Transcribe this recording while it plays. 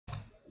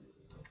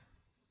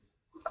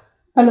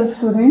Hello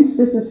students,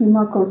 this is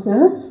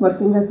Kouser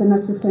working as an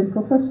assistant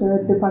professor,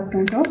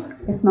 Department of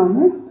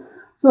Economics.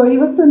 So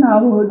ಇವತ್ತು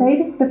ನಾವು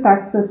direct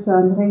taxes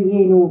ಅಂದರೆ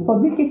ಏನು,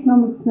 public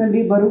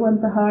ಎಕನಾಮಿಕ್ಸ್ನಲ್ಲಿ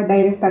ಬರುವಂತಹ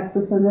direct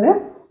taxes ಅಂದರೆ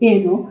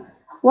ಏನು,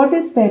 what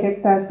is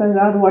direct tax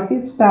or what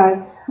is tax,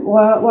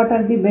 what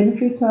are the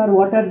benefits or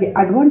what are the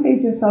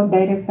advantages of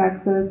direct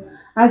taxes,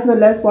 as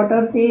well as what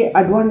are the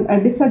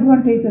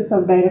disadvantages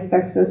of direct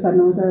taxes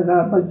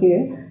ಅನ್ನೋದರ ಬಗ್ಗೆ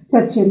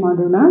ಚರ್ಚೆ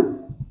ಮಾಡೋಣ.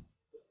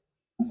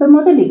 So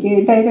ಮೊದಲಿಗೆ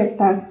direct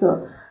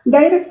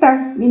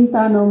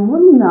ಟ್ಯಾಕ್ಸ್ಗಿಂತಾನು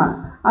ಮುನ್ನ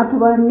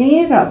ಅಥವಾ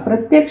ನೇರ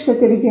ಪ್ರತ್ಯಕ್ಷ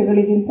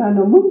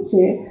ತೆರಿಗೆಗಳಿಗಿಂತಾನು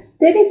ಮುಂಚೆ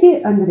ತೆರಿಗೆ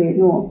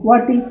ಅಂದ್ರೇನು,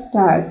 what is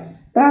tax?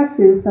 Tax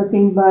is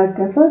nothing but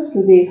refers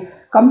to the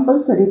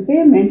compulsory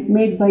payment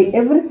made by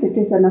every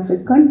citizen of a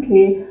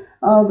country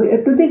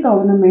to the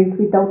government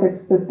without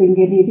expecting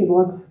any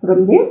reward from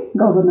the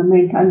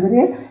government.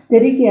 ಅಂದರೆ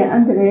ತೆರಿಗೆ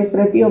ಅಂದರೆ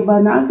ಪ್ರತಿಯೊಬ್ಬ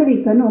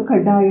ನಾಗರಿಕನು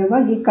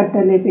ಕಡ್ಡಾಯವಾಗಿ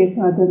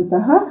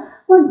ಕಟ್ಟಲೇಬೇಕಾದಂತಹ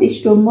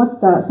ಒಂದಿಷ್ಟು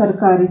ಮೊತ್ತ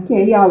ಸರ್ಕಾರಕ್ಕೆ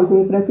ಯಾವುದೇ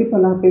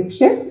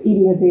ಪ್ರತಿಫಲಾಪೇಕ್ಷೆ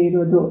ಇಲ್ಲದೆ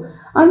ಇರೋದು.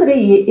 ಅಂದರೆ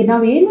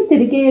ನಾವೇನು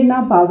ತೆರಿಗೆಯನ್ನು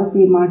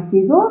ಪಾವತಿ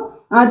ಮಾಡ್ತೀವೋ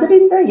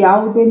ಅದರಿಂದ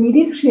ಯಾವುದೇ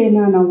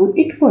ನಿರೀಕ್ಷೆಯನ್ನು ನಾವು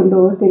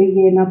ಇಟ್ಕೊಂಡು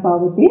ತೆರಿಗೆಯನ್ನು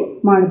ಪಾವತಿ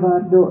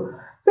ಮಾಡಬಾರ್ದು.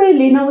 ಸೊ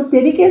ಇಲ್ಲಿ ನಾವು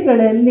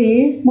ತೆರಿಗೆಗಳಲ್ಲಿ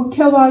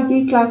ಮುಖ್ಯವಾಗಿ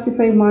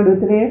ಕ್ಲಾಸಿಫೈ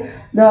ಮಾಡಿದ್ರೆ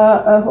the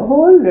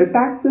whole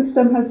tax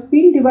system has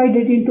been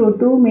divided into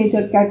 2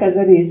 major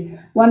categories.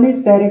 One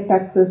is direct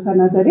taxes,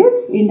 another is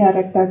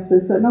indirect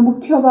taxes. ನಾವು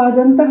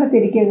ಮುಖ್ಯವಾದಂತಹ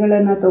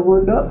ತೆರಿಗೆಗಳನ್ನು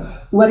ತಗೊಂಡು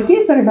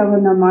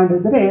ವರ್ಗೀಕರಣವನ್ನು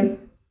ಮಾಡಿದ್ರೆ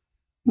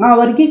ಆ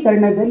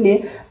ವರ್ಗೀಕರಣದಲ್ಲಿ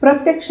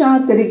ಪ್ರತ್ಯಕ್ಷ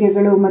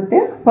ತೆರಿಗೆಗಳು ಮತ್ತು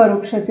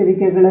ಪರೋಕ್ಷ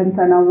ತೆರಿಗೆಗಳಂತ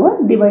ನಾವು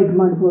ಡಿವೈಡ್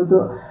ಮಾಡ್ಬೋದು.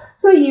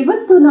 ಸೊ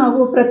ಇವತ್ತು ನಾವು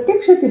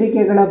ಪ್ರತ್ಯಕ್ಷ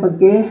ತೆರಿಗೆಗಳ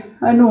ಬಗ್ಗೆ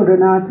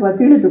ನೋಡೋಣ ಅಥವಾ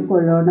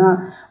ತಿಳಿದುಕೊಳ್ಳೋಣ.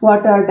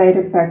 ವಾಟ್ ಆರ್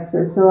ಡೈರೆಕ್ಟ್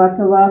ಟ್ಯಾಕ್ಸಸ್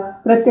ಅಥವಾ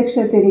ಪ್ರತ್ಯಕ್ಷ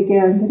ತೆರಿಗೆ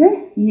ಅಂದರೆ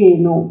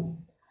ಏನು?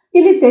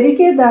 ಇಲ್ಲಿ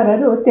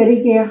ತೆರಿಗೆದಾರರು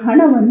ತೆರಿಗೆಯ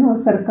ಹಣವನ್ನು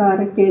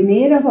ಸರ್ಕಾರಕ್ಕೆ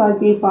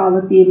ನೇರವಾಗಿ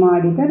ಪಾವತಿ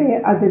ಮಾಡಿದರೆ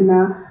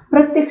ಅದನ್ನು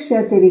ಪ್ರತ್ಯಕ್ಷ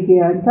ತೆರಿಗೆ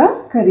ಅಂತ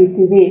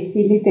ಕರಿತೀವಿ.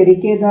 ಇಲ್ಲಿ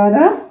ತೆರಿಗೆದಾರ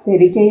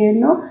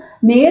ತೆರಿಗೆಯನ್ನು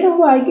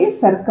ನೇರವಾಗಿ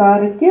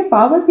ಸರ್ಕಾರಕ್ಕೆ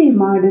ಪಾವತಿ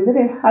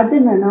ಮಾಡಿದರೆ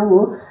ಅದನ್ನು ನಾವು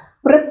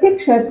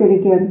ಪ್ರತ್ಯಕ್ಷ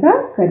ತೆರಿಗೆ ಅಂತ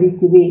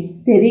ಕರಿತೀವಿ.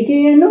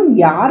 ತೆರಿಗೆಯನ್ನು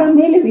ಯಾರ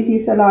ಮೇಲೆ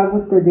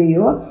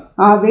ವಿಧಿಸಲಾಗುತ್ತದೆಯೋ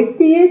ಆ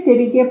ವ್ಯಕ್ತಿಯೇ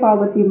ತೆರಿಗೆ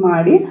ಪಾವತಿ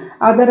ಮಾಡಿ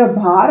ಅದರ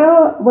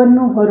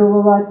ಭಾರವನ್ನು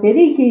ಹೊರುವ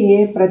ತೆರಿಗೆಯೇ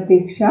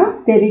ಪ್ರತ್ಯಕ್ಷ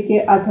ತೆರಿಗೆ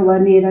ಅಥವಾ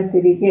ನೇರ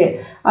ತೆರಿಗೆ.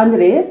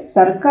 ಅಂದರೆ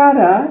ಸರ್ಕಾರ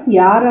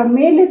ಯಾರ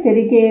ಮೇಲೆ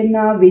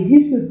ತೆರಿಗೆಯನ್ನು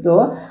ವಿಧಿಸುತ್ತೋ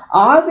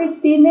ಆ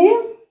ವ್ಯಕ್ತಿನೇ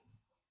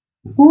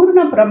ಪೂರ್ಣ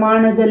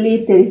ಪ್ರಮಾಣದಲ್ಲಿ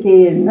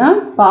ತೆರಿಗೆಯನ್ನು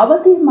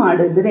ಪಾವತಿ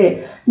ಮಾಡಿದ್ರೆ,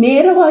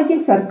 ನೇರವಾಗಿ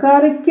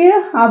ಸರ್ಕಾರಕ್ಕೆ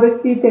ಆ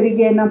ವ್ಯಕ್ತಿ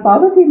ತೆರಿಗೆಯನ್ನು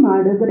ಪಾವತಿ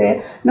ಮಾಡಿದ್ರೆ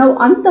ನಾವು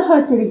ಅಂತಹ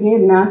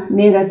ತೆರಿಗೆಯನ್ನು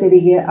ನೇರ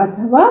ತೆರಿಗೆ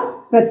ಅಥವಾ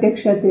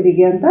ಪ್ರತ್ಯಕ್ಷ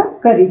ತೆರಿಗೆ ಅಂತ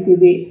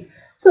ಕರಿತೀವಿ.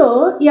 ಸೊ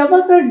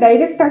ಯಾವಾಗ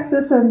ಡೈರೆಕ್ಟ್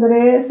ಟ್ಯಾಕ್ಸಸ್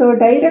ಅಂದರೆ, so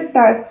direct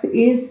tax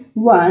is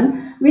one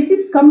which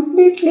is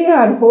completely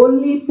R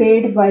ಹೋಲ್ಲಿ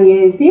paid by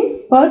the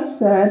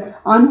person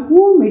on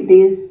whom it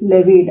is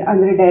levied.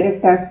 ಅಂದರೆ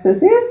direct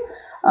taxes is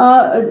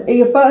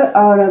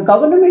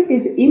government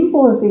is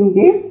imposing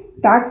the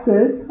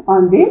taxes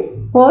on the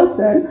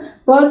person.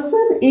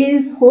 Person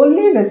is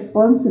wholly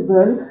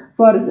responsible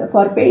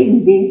for paying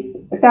the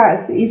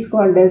tax is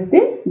called as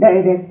the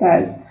direct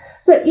tax.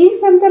 So ಈ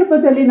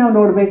ಸಂದರ್ಭದಲ್ಲಿ ನಾವು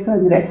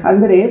ನೋಡಬೇಕಂದ್ರೆ,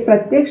 ಅಂದರೆ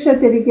ಪ್ರತ್ಯಕ್ಷ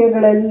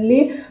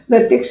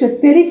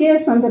ತೆರಿಗೆಯ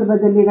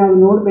ಸಂದರ್ಭದಲ್ಲಿ ನಾವು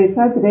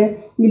ನೋಡಬೇಕಾದ್ರೆ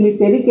ಇಲ್ಲಿ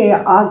ತೆರಿಗೆಯ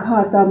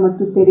ಆಘಾತ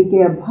ಮತ್ತು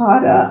ತೆರಿಗೆಯ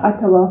ಭಾರ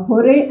ಅಥವಾ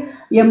ಹೊರೆ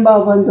ಎಂಬ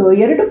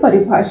ಎರಡು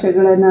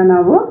ಪರಿಭಾಷೆಗಳನ್ನು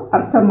ನಾವು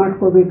ಅರ್ಥ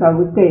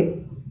ಮಾಡ್ಕೋಬೇಕಾಗುತ್ತೆ.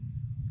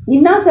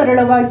 ಇನ್ನು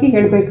ಸರಳವಾಗಿ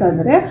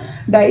ಹೇಳಬೇಕಾದ್ರೆ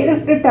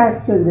ಡೈರೆಕ್ಟ್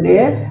ಟ್ಯಾಕ್ಸ್ ಅಂದರೆ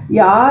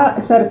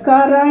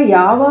ಸರ್ಕಾರ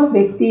ಯಾವ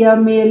ವ್ಯಕ್ತಿಯ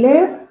ಮೇಲೆ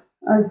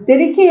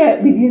ತೆರಿಗೆ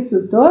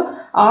ವಿಧಿಸುತ್ತೋ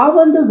ಆ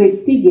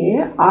ವ್ಯಕ್ತಿಗೆ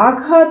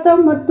ಆಘಾತ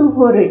ಮತ್ತು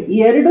ಹೊರೆ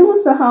ಎರಡೂ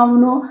ಸಹ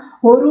ಅವನು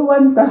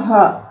ಹೊರುವಂತಹ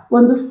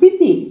ಒಂದು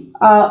ಸ್ಥಿತಿ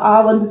ಆ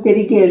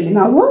ತೆರಿಗೆಯಲ್ಲಿ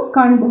ನಾವು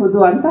ಕಾಣಬಹುದು.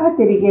 ಅಂತಹ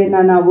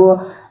ತೆರಿಗೆಯನ್ನು ನಾವು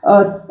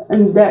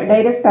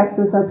ಡೈರೆಕ್ಟ್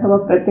ಟ್ಯಾಕ್ಸಸ್ ಅಥವಾ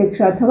ಪ್ರತ್ಯಕ್ಷ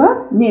ಅಥವಾ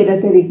ನೇರ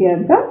ತೆರಿಗೆ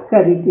ಅಂತ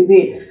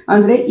ಕರಿತೀವಿ.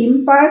 ಅಂದರೆ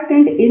impact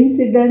and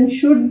incident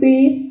should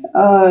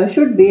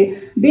be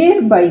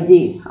ಬೇರ್ by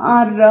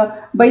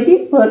the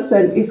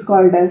person is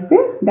called as the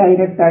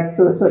direct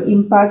tax. So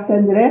impact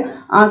ಅಂದರೆ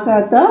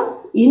ಆಘಾತ,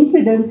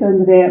 ಇನ್ಸಿಡೆನ್ಸ್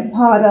ಅಂದರೆ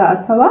ಭಾರ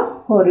ಅಥವಾ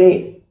ಹೊರೆ.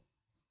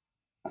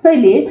 ಸೊ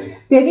ಇಲ್ಲಿ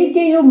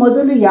ತೆರಿಗೆಯು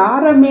ಮೊದಲು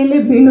ಯಾರ ಮೇಲೆ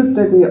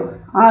ಬೀಳುತ್ತದೆಯೋ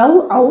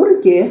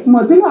ಅವ್ರಿಗೆ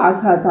ಮೊದಲು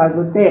ಆಘಾತ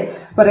ಆಗುತ್ತೆ.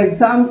 ಫಾರ್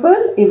ಎಕ್ಸಾಂಪಲ್,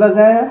 ಇವಾಗ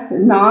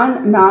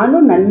ನಾನು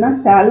ನನ್ನ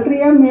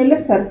ಸ್ಯಾಲ್ರಿಯ ಮೇಲೆ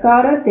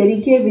ಸರ್ಕಾರ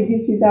ತೆರಿಗೆ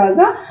ವಿಧಿಸಿದಾಗ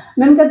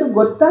ನನಗದು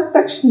ಗೊತ್ತಾದ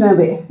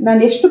ತಕ್ಷಣವೇ,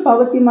 ನಾನು ಎಷ್ಟು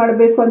ಪಾವತಿ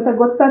ಮಾಡಬೇಕು ಅಂತ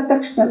ಗೊತ್ತಾದ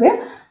ತಕ್ಷಣವೇ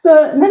ಸೊ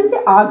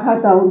ನನಗೆ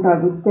ಆಘಾತ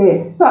ಉಂಟಾಗುತ್ತೆ.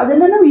 ಸೊ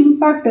ಅದನ್ನು ನಾವು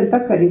ಇಂಪ್ಯಾಕ್ಟ್ ಅಂತ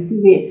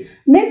ಕರಿತೀವಿ.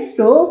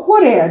 ನೆಕ್ಸ್ಟು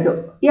ಹೊರೆ,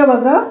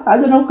 ಯಾವಾಗ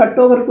ಅದು ನಾವು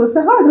ಕಟ್ಟೋವರೆಗೂ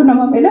ಸಹ ಅದು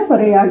ನಮ್ಮ ಮೇಲೆ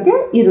ಹೊರೆಯಾಗಿ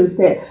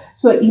ಇರುತ್ತೆ.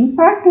 So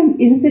impact and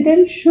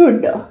incident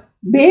should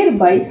ಬೇರ್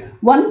by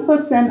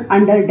 1%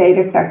 under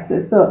direct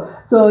taxes.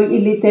 So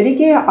ಇಲ್ಲಿ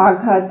ತೆರಿಗೆಯ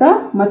ಆಘಾತ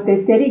ಮತ್ತು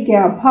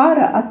ತೆರಿಗೆಯ ಭಾರ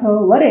ಅಥವಾ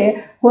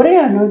ಹೊರೆ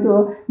ಅನ್ನೋದು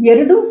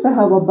ಎರಡೂ ಸಹ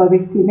ಒಬ್ಬ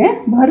ವ್ಯಕ್ತಿನೇ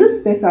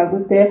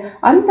ಭರಿಸಬೇಕಾಗುತ್ತೆ.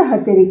 ಅಂತಹ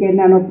ತೆರಿಗೆ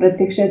ನಾವು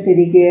ಪ್ರತ್ಯಕ್ಷ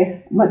ತೆರಿಗೆ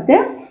ಮತ್ತು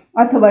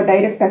ಅಥವಾ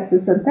ಡೈರೆಕ್ಟ್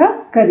ಟ್ಯಾಕ್ಸಸ್ ಅಂತ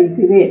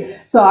ಕರಿತೀವಿ.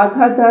 ಸೊ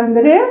ಆಘಾತ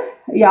ಅಂದರೆ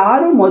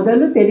ಯಾರು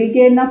ಮೊದಲು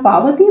ತೆರಿಗೆಯನ್ನು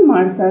ಪಾವತಿ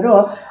ಮಾಡ್ತಾರೋ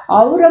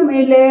ಅವರ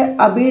ಮೇಲೆ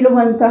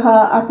ಬೀಳುವಂತಹ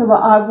ಅಥವಾ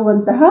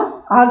ಆಗುವಂತಹ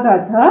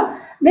ಆಘಾತ.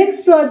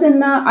 ನೆಕ್ಸ್ಟು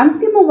ಅದನ್ನು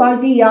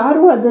ಅಂತಿಮವಾಗಿ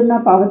ಯಾರು ಅದನ್ನು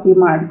ಪಾವತಿ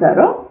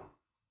ಮಾಡ್ತಾರೋ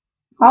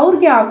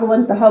ಅವ್ರಿಗೆ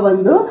ಆಗುವಂತಹ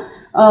ಒಂದು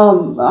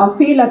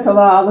ಫೀಲ್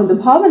ಅಥವಾ ಒಂದು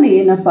ಭಾವನೆ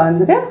ಏನಪ್ಪ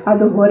ಅಂದರೆ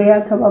ಅದು ಹೊರೆ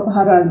ಅಥವಾ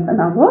ಭಾರ ಅಂತ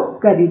ನಾವು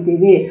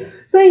ಕರಿತೀವಿ.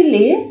 ಸೊ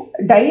ಇಲ್ಲಿ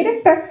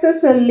ಡೈರೆಕ್ಟ್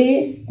ಟ್ಯಾಕ್ಸಸ್ಸಲ್ಲಿ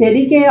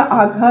ತೆರಿಗೆಯ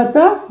ಆಘಾತ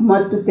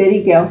ಮತ್ತು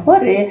ತೆರಿಗೆಯ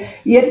ಹೊರೆ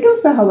ಎರಡೂ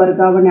ಸಹ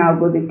ವರ್ಗಾವಣೆ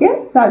ಆಗೋದಕ್ಕೆ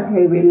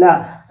ಸಾಧ್ಯವಿಲ್ಲ.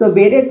 ಸೊ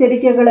ಬೇರೆ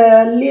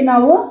ತೆರಿಗೆಗಳಲ್ಲಿ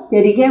ನಾವು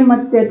ತೆರಿಗೆ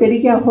ಮತ್ತು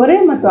ತೆರಿಗೆಯ ಹೊರೆ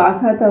ಮತ್ತು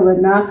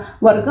ಆಘಾತವನ್ನು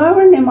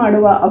ವರ್ಗಾವಣೆ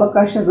ಮಾಡುವ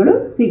ಅವಕಾಶಗಳು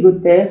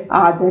ಸಿಗುತ್ತೆ.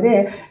 ಆದರೆ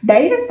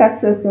ಡೈರೆಕ್ಟ್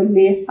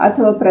ಟ್ಯಾಕ್ಸಸ್ಸಲ್ಲಿ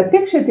ಅಥವಾ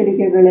ಪ್ರತ್ಯಕ್ಷ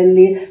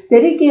ತೆರಿಗೆಗಳಲ್ಲಿ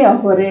ತೆರಿಗೆಯ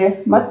ಹೊರೆ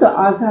ಮತ್ತು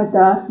ಆಘಾತ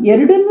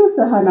ಎರಡನ್ನೂ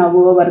ಸಹ ನಾವು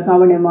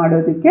ವರ್ಗಾವಣೆ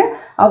ಮಾಡೋದಕ್ಕೆ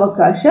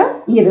ಅವಕಾಶ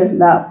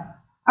ಇರಲ್ಲ.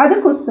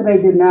 ಅದಕ್ಕೋಸ್ಕರ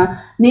ಇದನ್ನು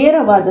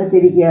ನೇರವಾದ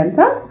ತೆರಿಗೆ ಅಂತ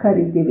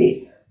ಕರಿತೀವಿ.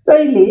 ಸೊ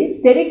ಇಲ್ಲಿ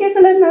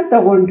ತೆರಿಗೆಗಳನ್ನು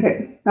ತಗೊಂಡ್ರೆ,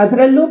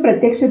 ಅದರಲ್ಲೂ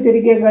ಪ್ರತ್ಯಕ್ಷ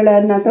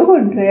ತೆರಿಗೆಗಳನ್ನು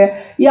ತಗೊಂಡ್ರೆ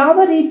ಯಾವ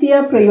ರೀತಿಯ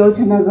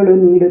ಪ್ರಯೋಜನಗಳು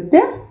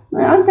ನೀಡುತ್ತೆ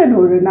ಅಂತ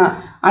ನೋಡೋಣ.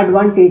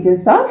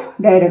 Advantages of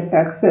direct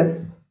taxes.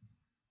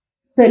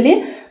 So ಇಲ್ಲಿ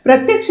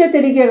ಪ್ರತ್ಯಕ್ಷ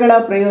ತೆರಿಗೆಗಳ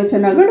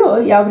ಪ್ರಯೋಜನಗಳು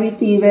ಯಾವ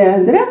ರೀತಿ ಇವೆ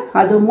ಅಂದರೆ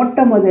ಅದು ಮೊಟ್ಟ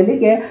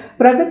ಮೊದಲಿಗೆ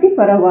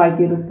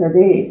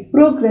ಪ್ರಗತಿಪರವಾಗಿರುತ್ತದೆ,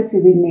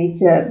 ಪ್ರೋಗ್ರೆಸಿವ್ ಇನ್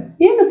ನೇಚರ್.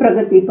 ಏನು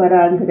ಪ್ರಗತಿಪರ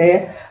ಅಂದರೆ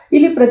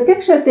ಇಲ್ಲಿ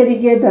ಪ್ರತ್ಯಕ್ಷ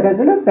ತೆರಿಗೆ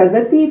ದರಗಳು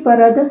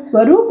ಪ್ರಗತಿಪರದ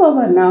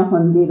ಸ್ವರೂಪವನ್ನು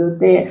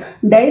ಹೊಂದಿರುತ್ತೆ.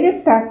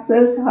 Direct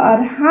taxes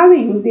are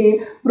having the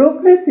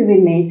progressive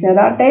in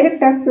nature.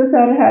 Direct taxes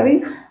are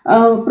having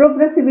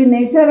progressive in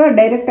nature.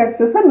 Direct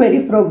taxes are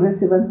very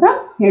progressive ಅಂತ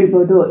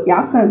ಹೇಳ್ಬೋದು.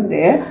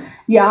 ಯಾಕಂದರೆ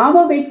ಯಾವ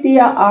ವ್ಯಕ್ತಿಯ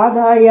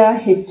ಆದಾಯ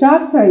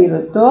ಹೆಚ್ಚಾಗ್ತಾ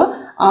ಇರುತ್ತೋ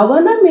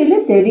ಅವನ ಮೇಲೆ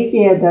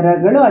ತೆರಿಗೆಯ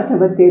ದರಗಳು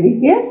ಅಥವಾ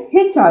ತೆರಿಗೆ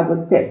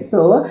ಹೆಚ್ಚಾಗುತ್ತೆ.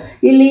 ಸೊ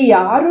ಇಲ್ಲಿ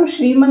ಯಾರು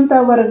ಶ್ರೀಮಂತ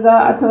ವರ್ಗ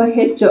ಅಥವಾ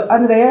ಹೆಚ್ಚು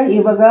ಅಂದರೆ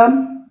ಇವಾಗ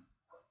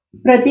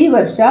ಪ್ರತಿ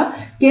ವರ್ಷ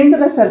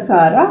ಕೇಂದ್ರ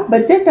ಸರ್ಕಾರ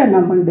ಬಜೆಟನ್ನು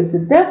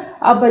ಮಂಡಿಸುತ್ತೆ.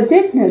 ಆ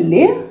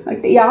ಬಜೆಟ್ನಲ್ಲಿ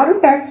ಯಾರು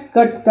ಟ್ಯಾಕ್ಸ್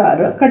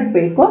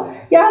ಕಟ್ಟಬೇಕೋ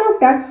ಯಾರು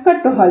ಟ್ಯಾಕ್ಸ್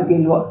ಕಟ್ಟೋ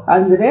ಹಾಗಿಲ್ವೋ,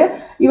 ಅಂದರೆ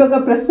ಇವಾಗ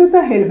ಪ್ರಸ್ತುತ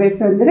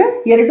ಹೇಳಬೇಕಂದ್ರೆ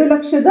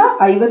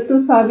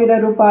 2,50,000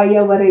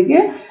 ರೂಪಾಯಿಯವರೆಗೆ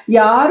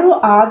ಯಾರು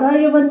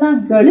ಆದಾಯವನ್ನು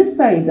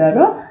ಗಳಿಸ್ತಾ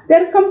ಇದ್ದಾರೋ they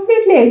are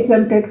completely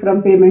exempted from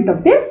payment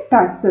of the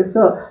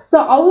taxes. So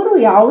ಅವರು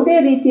ಯಾವುದೇ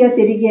ರೀತಿಯ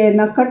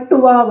ತೆರಿಗೆಯನ್ನು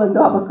ಕಟ್ಟುವ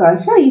ಒಂದು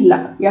ಅವಕಾಶ ಇಲ್ಲ.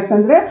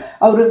 ಯಾಕಂದರೆ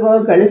ಅವ್ರಿಗೆ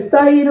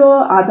ಗಳಿಸ್ತಾ ಇರೋ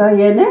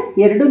ಆದಾಯನೇ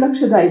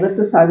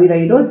 2,50,000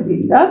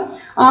 ಇರೋದ್ರಿಂದ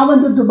ಆ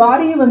ಒಂದು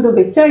ದುಬಾರಿ ಒಂದು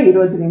ವೆಚ್ಚ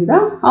ಇರೋದ್ರಿಂದ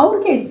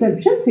ಅವ್ರಿಗೆ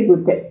ಎಕ್ಸೆಂಪ್ಷನ್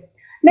ಸಿಗುತ್ತೆ.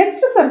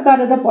 ನೆಕ್ಸ್ಟ್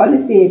ಸರ್ಕಾರದ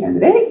ಪಾಲಿಸಿ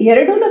ಏನಂದರೆ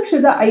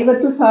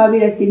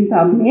 2,50,000ಕ್ಕಿಂತ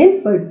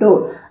ಮೇಲ್ಪಟ್ಟು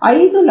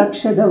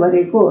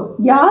 5,00,000ವರೆಗೂ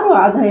ಯಾರು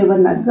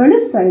ಆದಾಯವನ್ನು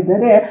ಗಳಿಸ್ತಾ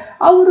ಇದ್ದಾರೆ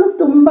ಅವರು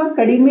ತುಂಬ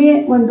ಕಡಿಮೆ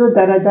ಒಂದು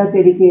ದರದ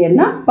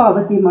ತೆರಿಗೆಯನ್ನು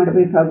ಪಾವತಿ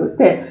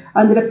ಮಾಡಬೇಕಾಗುತ್ತೆ.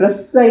 ಅಂದರೆ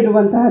ಪ್ರಸ್ತುತ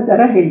ಇರುವಂತಹ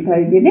ದರ ಹೇಳ್ತಾ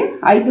ಇದ್ದೀನಿ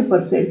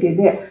 5%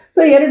 ಇದೆ.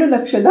 ಸೊ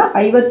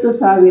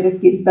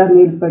 2,50,000ಕ್ಕಿಂತ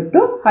ಮೇಲ್ಪಟ್ಟು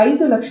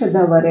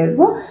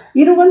 5,00,000ವರೆಗೂ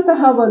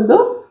ಇರುವಂತಹ ಒಂದು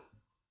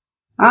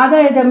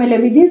ಆದಾಯದ ಮೇಲೆ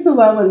ವಿಧಿಸುವ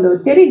ಒಂದು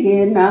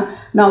ತೆರಿಗೆಯನ್ನು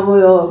ನಾವು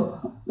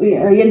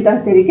ಎಂತಹ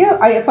ತೆರಿಗೆ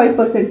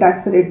 5%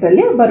 ಟ್ಯಾಕ್ಸ್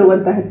ರೇಟಲ್ಲಿ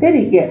ಬರುವಂತಹ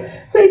ತೆರಿಗೆ.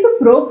 ಸೊ ಇದು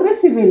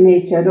ಪ್ರೋಗ್ರೆಸಿವ್ ಇನ್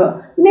ನೇಚರು.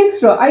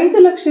 ನೆಕ್ಸ್ಟು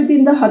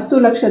 5,00,000ದಿಂದ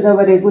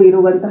 10,00,000ವರೆಗೂ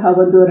ಇರುವಂತಹ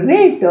ಒಂದು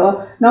ರೇಟು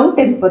ನಾವು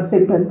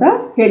 10% ಅಂತ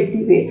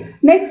ಹೇಳ್ತೀವಿ.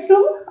 ನೆಕ್ಸ್ಟು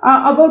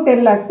ಅಬೌಟ್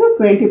 10 lakhs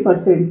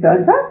 20%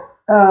 ಅಂತ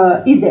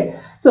ಇದೆ.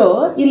 ಸೊ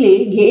ಇಲ್ಲಿ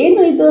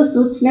ಏನು ಇದು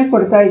ಸೂಚನೆ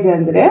ಕೊಡ್ತಾ ಇದೆ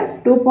ಅಂದರೆ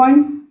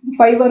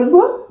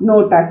 2.5ವರೆಗೂ no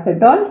tax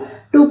at all,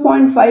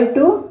 2.5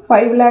 to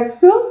 5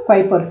 lakhs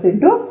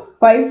 5%,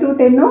 5 to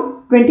 10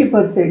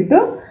 20%.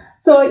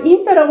 So ಈ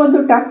ಥರ ಒಂದು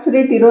ಟ್ಯಾಕ್ಸ್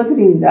ರೇಟ್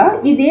ಇರೋದ್ರಿಂದ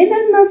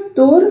ಇದೇನನ್ನು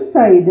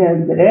ತೋರಿಸ್ತಾ ಇದೆ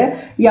ಅಂದರೆ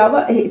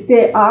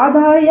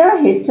ಆದಾಯ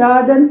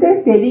ಹೆಚ್ಚಾದಂತೆ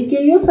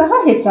ತೆರಿಗೆಯೂ ಸಹ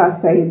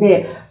ಹೆಚ್ಚಾಗ್ತಾ ಇದೆ,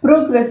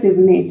 ಪ್ರೋಗ್ರೆಸಿವ್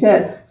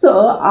ನೇಚರ್. ಸೊ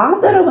ಆ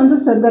ಥರ ಒಂದು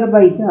ಸಂದರ್ಭ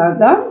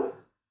ಇದ್ದಾಗ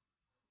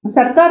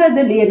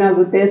ಸರ್ಕಾರದಲ್ಲಿ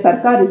ಏನಾಗುತ್ತೆ,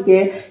 ಸರ್ಕಾರಕ್ಕೆ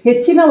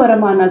ಹೆಚ್ಚಿನ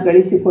ವರಮಾನ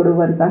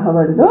ಗಳಿಸಿಕೊಡುವಂತಹ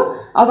ಒಂದು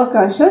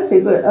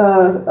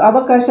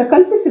ಅವಕಾಶ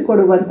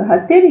ಕಲ್ಪಿಸಿಕೊಡುವಂತಹ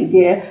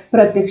ತೆರಿಗೆ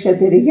ಪ್ರತ್ಯಕ್ಷ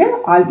ತೆರಿಗೆ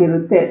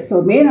ಆಗಿರುತ್ತೆ. So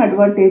main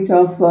advantage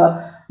of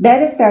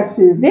direct tax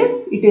is that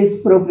it is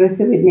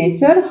progressive in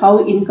nature. How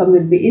income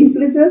will be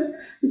increases.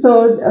 So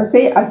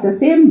say at the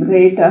same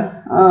rate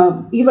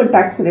even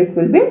tax rate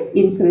will be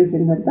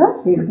increasing ಅಂತ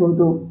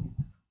ಹೇಳ್ಬೋದು.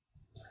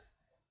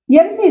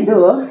 ಎರಡನೇದು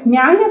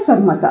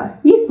ನ್ಯಾಯಸಮ್ಮತ,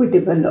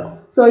 ಈಕ್ವಿಟಬಲ್ಲು.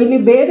 ಸೊ ಇಲ್ಲಿ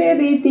ಬೇರೆ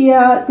ರೀತಿಯ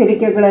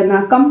ತೆರಿಗೆಗಳನ್ನು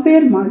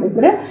compare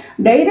ಮಾಡಿದ್ರೆ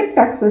direct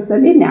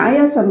ಟ್ಯಾಕ್ಸಸ್ಸಲ್ಲಿ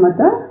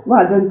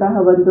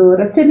ನ್ಯಾಯಸಮ್ಮತವಾದಂತಹ ಒಂದು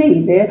ರಚನೆ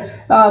ಇದೆ.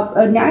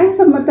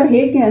 ನ್ಯಾಯಸಮ್ಮತ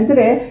ಹೇಗೆ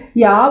ಅಂದರೆ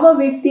ಯಾವ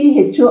ವ್ಯಕ್ತಿ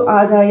ಹೆಚ್ಚು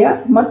ಆದಾಯ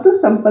ಮತ್ತು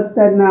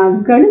ಸಂಪತ್ತನ್ನು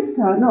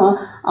ಗಳಿಸ್ತಾನೋ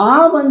ಆ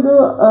ಒಂದು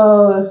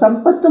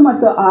ಸಂಪತ್ತು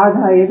ಮತ್ತು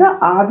ಆದಾಯದ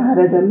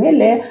ಆಧಾರದ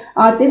ಮೇಲೆ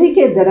ಆ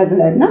ತೆರಿಗೆ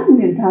ದರಗಳನ್ನು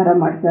ನಿರ್ಧಾರ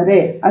ಮಾಡ್ತಾರೆ.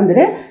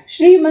 ಅಂದರೆ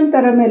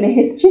ಶ್ರೀಮಂತರ ಮೇಲೆ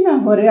ಹೆಚ್ಚಿನ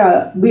ಹೊರೆ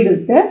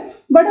ಬೀಳುತ್ತೆ,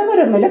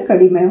 ಬಡವರ ಮೇಲೆ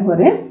ಕಡಿಮೆ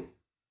ಹೊರೆ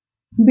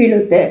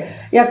ಬೀಳುತ್ತೆ.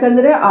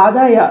 ಯಾಕಂದರೆ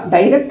ಆದಾಯ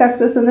ಡೈರೆಕ್ಟ್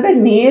ಟ್ಯಾಕ್ಸಸ್ ಅಂದರೆ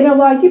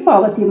ನೇರವಾಗಿ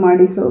ಪಾವತಿ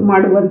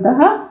ಮಾಡುವಂತಹ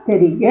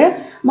ತೆರಿಗೆ,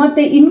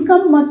 ಮತ್ತು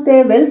ಇನ್ಕಮ್ ಮತ್ತು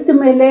ವೆಲ್ತ್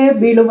ಮೇಲೆ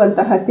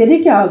ಬೀಳುವಂತಹ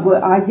ತೆರಿಗೆ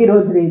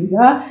ಆಗಿರೋದ್ರಿಂದ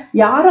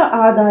ಯಾರ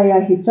ಆದಾಯ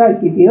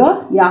ಹೆಚ್ಚಾಗಿದೆಯೋ,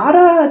 ಯಾರ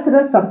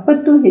ಹತ್ರ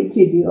ಸಂಪತ್ತು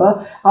ಹೆಚ್ಚಿದೆಯೋ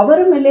ಅವರ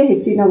ಮೇಲೆ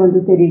ಹೆಚ್ಚಿನ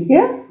ಒಂದು ತೆರಿಗೆ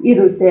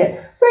ಇರುತ್ತೆ.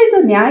 ಸೊ ಇದು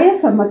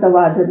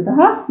ನ್ಯಾಯಸಮ್ಮತವಾದಂತಹ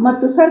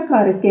ಮತ್ತು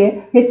ಸರ್ಕಾರಕ್ಕೆ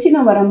ಹೆಚ್ಚಿನ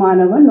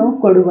ವರಮಾನವನ್ನು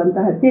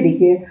ಕೊಡುವಂತಹ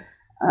ತೆರಿಗೆ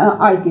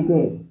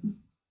ಆಗಿದೆ.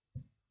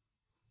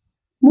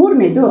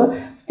 ಮೂರನೇದು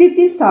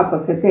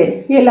ಸ್ಥಿತಿಸ್ಥಾಪಕತೆ,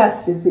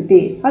 ಎಲಾಸ್ಟಿಸಿಟಿ.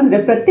 ಅಂದರೆ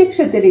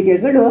ಪ್ರತ್ಯಕ್ಷ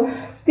ತೆರಿಗೆಗಳು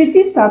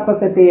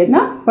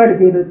ಸ್ಥಿತಿಸ್ಥಾಪಕತೆಯನ್ನು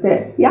ಪಡೆದಿರುತ್ತೆ.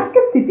 ಯಾಕೆ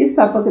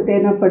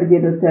ಸ್ಥಿತಿಸ್ಥಾಪಕತೆಯನ್ನು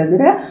ಪಡೆದಿರುತ್ತೆ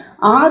ಅಂದರೆ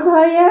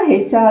ಆದಾಯ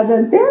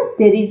ಹೆಚ್ಚಾದಂತೆ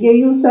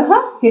ತೆರಿಗೆಯೂ ಸಹ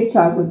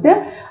ಹೆಚ್ಚಾಗುತ್ತೆ.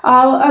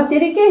 ಆ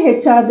ತೆರಿಗೆ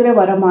ಹೆಚ್ಚಾದರೆ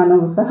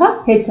ವರಮಾನವೂ ಸಹ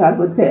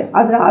ಹೆಚ್ಚಾಗುತ್ತೆ.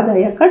 ಅದರ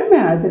ಆದಾಯ ಕಡಿಮೆ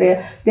ಆದರೆ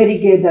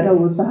ತೆರಿಗೆ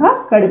ದರವೂ ಸಹ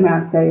ಕಡಿಮೆ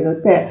ಆಗ್ತಾ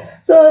ಇರುತ್ತೆ.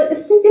 ಸೊ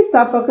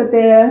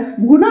ಸ್ಥಿತಿಸ್ಥಾಪಕತೆಯ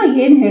ಗುಣ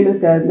ಏನು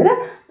ಹೇಳುತ್ತೆ ಅಂದರೆ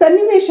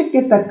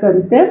ಸನ್ನಿವೇಶಕ್ಕೆ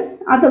ತಕ್ಕಂತೆ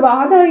ಅಥವಾ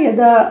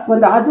ಆದಾಯದ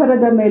ಒಂದು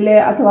ಆಧಾರದ ಮೇಲೆ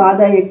ಅಥವಾ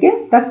ಆದಾಯಕ್ಕೆ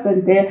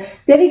ತಕ್ಕಂತೆ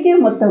ತೆರಿಗೆ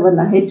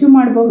ಮೊತ್ತವನ್ನು ಹೆಚ್ಚು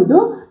ಮಾಡಬಹುದು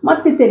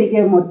ಮತ್ತು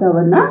ತೆರಿಗೆ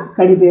ಮೊತ್ತವನ್ನು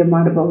ಕಡಿಮೆ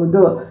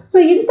ಮಾಡಬಹುದು. ಸೊ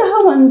ಇಂತಹ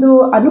ಒಂದು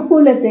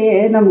ಅನುಕೂಲತೆ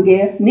ನಮಗೆ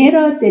ನೇರ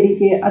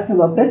ತೆರಿಗೆ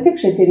ಅಥವಾ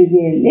ಪ್ರತ್ಯಕ್ಷ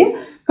ತೆರಿಗೆಯಲ್ಲಿ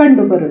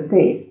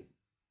ಕಂಡುಬರುತ್ತೆ.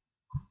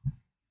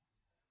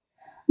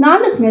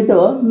 ನಾಲ್ಕನೇದು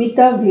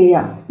ಮಿತವ್ಯಯ,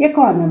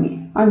 ಎಕಾನಮಿ.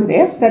 ಅಂದರೆ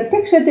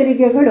ಪ್ರತ್ಯಕ್ಷ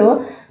ತೆರಿಗೆಗಳು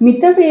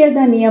ಮಿತವ್ಯಯದ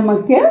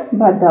ನಿಯಮಕ್ಕೆ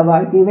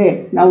ಬದ್ಧವಾಗಿವೆ.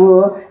 ನಾವು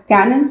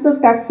ಕ್ಯಾನನ್ಸ್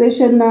ಆಫ್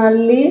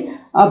ಟ್ಯಾಕ್ಸೇಷನ್ನಲ್ಲಿ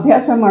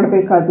ಅಭ್ಯಾಸ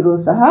ಮಾಡಬೇಕಾದ್ರೂ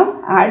ಸಹ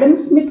ಆಡಮ್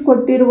ಸ್ಮಿತ್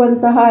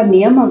ಕೊಟ್ಟಿರುವಂತಹ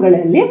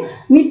ನಿಯಮಗಳಲ್ಲಿ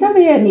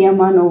ಮಿತವ್ಯಯ ನಿಯಮ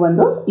ಅನ್ನೋ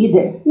ಒಂದು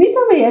ಇದೆ.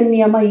 ಮಿತವ್ಯಯ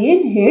ನಿಯಮ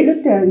ಏನು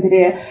ಹೇಳುತ್ತೆ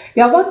ಅಂದರೆ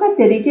ಯಾವಾಗ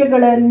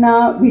ತೆರಿಗೆಗಳನ್ನು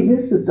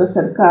ವಿಧಿಸುತ್ತೋ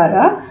ಸರ್ಕಾರ,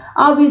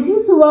 ಆ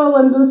ವಿಧಿಸುವ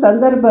ಒಂದು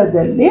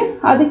ಸಂದರ್ಭದಲ್ಲಿ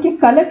ಅದಕ್ಕೆ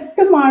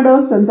ಕಲೆಕ್ಟ್ ಮಾಡೋ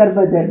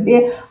ಸಂದರ್ಭದಲ್ಲಿ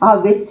ಆ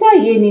ವೆಚ್ಚ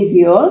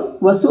ಏನಿದೆಯೋ,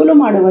 ವಸೂಲು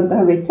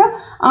ಮಾಡುವಂತಹ ವೆಚ್ಚ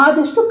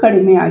ಆದಷ್ಟು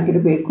ಕಡಿಮೆ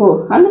ಆಗಿರಬೇಕು.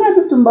 ಅಂದರೆ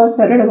ಅದು ತುಂಬ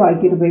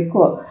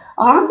ಸರಳವಾಗಿರಬೇಕು.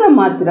 ಆಗ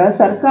ಮಾತ್ರ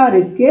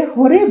ಸರ್ಕಾರಕ್ಕೆ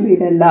ಹೊರೆ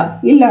ಬೀಳಲ್ಲ.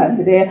 ಇಲ್ಲ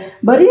ಅಂದರೆ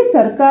ಬರೀ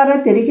ಸರ್ಕಾರ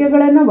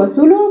ತೆರಿಗೆಗಳನ್ನು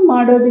ವಸೂಲು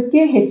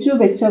ಮಾಡೋದಕ್ಕೆ ಹೆಚ್ಚು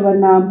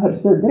ವೆಚ್ಚವನ್ನು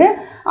ಭರಿಸಿದ್ರೆ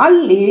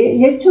ಅಲ್ಲಿ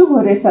ಹೆಚ್ಚು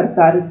ಹೊರೆ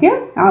ಸರ್ಕಾರಕ್ಕೆ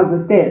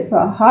ಆಗುತ್ತೆ. ಸೊ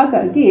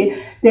ಹಾಗಾಗಿ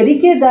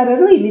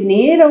ತೆರಿಗೆದಾರರು ಇಲ್ಲಿ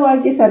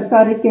ನೇರವಾಗಿ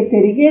ಸರ್ಕಾರಕ್ಕೆ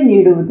ತೆರಿಗೆ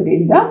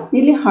ನೀಡುವುದರಿಂದ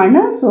ಇಲ್ಲಿ ಹಣ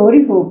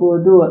ಸೋರಿ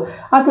ಹೋಗೋದು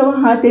ಅಥವಾ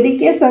ಆ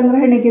ತೆರಿಗೆ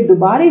ಸಂಗ್ರಹಣೆಗೆ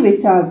ದುಬಾರಿ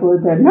ವೆಚ್ಚ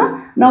ಆಗೋದನ್ನು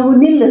ನಾವು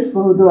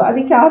ನಿಲ್ಲಿಸಬಹುದು.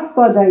 ಅದಕ್ಕೆ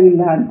ಆಸ್ಪದ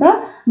ಇಲ್ಲ ಅಂತ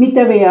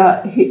ಮಿತವ್ಯಯ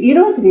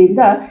ಇರೋದ್ರಿಂದ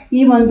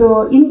ಈ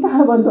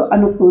ಇಂತಹ ಒಂದು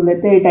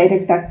ಅನುಕೂಲತೆ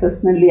ಡೈರೆಕ್ಟ್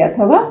ಟ್ಯಾಕ್ಸಸ್ನಲ್ಲಿ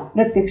ಅಥವಾ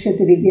ಪ್ರತ್ಯಕ್ಷ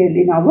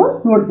ತೆರಿಗೆಯಲ್ಲಿ ನಾವು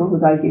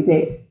ನೋಡಬಹುದಾಗಿದೆ.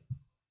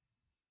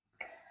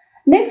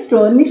 ನೆಕ್ಸ್ಟು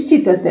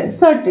ನಿಶ್ಚಿತತೆ,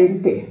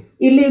 ಸರ್ಟೆನಿಟಿ.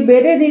 ಇಲ್ಲಿ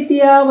ಬೇರೆ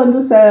ರೀತಿಯ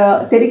ಒಂದು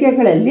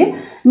ತೆರಿಗೆಗಳಲ್ಲಿ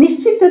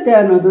ನಿಶ್ಚಿತತೆ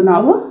ಅನ್ನೋದು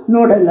ನಾವು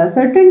ನೋಡಲ್ಲ,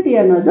 ಸರ್ಟೆನಿಟಿ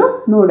ಅನ್ನೋದು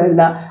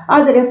ನೋಡಲ್ಲ.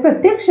 ಆದರೆ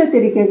ಪ್ರತ್ಯಕ್ಷ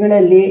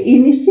ತೆರಿಗೆಗಳಲ್ಲಿ ಈ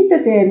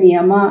ನಿಶ್ಚಿತತೆಯ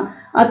ನಿಯಮ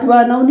ಅಥವಾ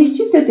ನಾವು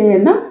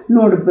ನಿಶ್ಚಿತತೆಯನ್ನು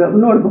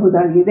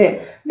ನೋಡಬಹುದಾಗಿದೆ.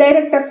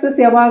 ಡೈರೆಕ್ಟ್ ಟ್ಯಾಕ್ಸಸ್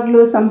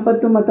ಯಾವಾಗಲೂ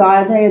ಸಂಪತ್ತು ಮತ್ತು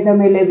ಆದಾಯದ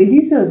ಮೇಲೆ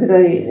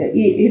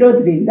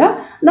ಇರೋದ್ರಿಂದ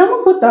ನಮಗೆ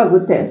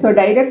ಗೊತ್ತಾಗುತ್ತೆ. ಸೊ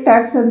ಡೈರೆಕ್ಟ್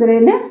ಟ್ಯಾಕ್ಸ್ ಅಂದ್ರೇ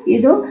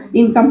ಇದು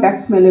ಇನ್ಕಮ್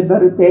ಟ್ಯಾಕ್ಸ್ ಮೇಲೆ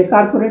ಬರುತ್ತೆ,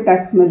 ಕಾರ್ಪೊರೇಟ್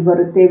ಟ್ಯಾಕ್ಸ್ ಮೇಲೆ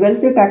ಬರುತ್ತೆ,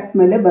 ವೆಲ್ತ್ ಟ್ಯಾಕ್ಸ್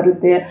ಮೇಲೆ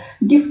ಬರುತ್ತೆ.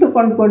 ಗಿಫ್ಟ್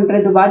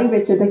ಕೊಂಡ್ಕೊಂಡ್ರೆ, ದುಬಾರಿ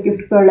ವೆಚ್ಚದ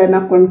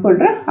ಗಿಫ್ಟ್ಗಳನ್ನು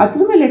ಕೊಂಡ್ಕೊಂಡ್ರೆ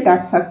ಅದ್ರ ಮೇಲೆ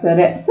ಟ್ಯಾಕ್ಸ್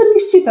ಹಾಕ್ತಾರೆ. ಸೊ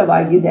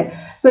ನಿಶ್ಚಿತವಾಗಿದೆ.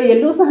 ಸೊ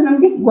ಎಲ್ಲೂ ಸಹ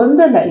ನಮಗೆ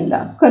ಗೊಂದಲ ಇಲ್ಲ,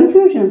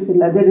 ಕನ್ಫ್ಯೂಷನ್ಸ್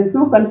ಇಲ್ಲ. There is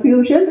no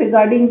confusion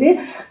regarding the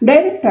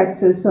direct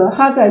taxes.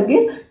 ಹಾಗಾಗಿ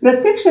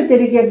ಪ್ರತ್ಯಕ್ಷ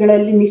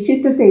ತೆರಿಗೆಗಳಲ್ಲಿ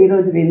ನಿಶ್ಚಿತತೆ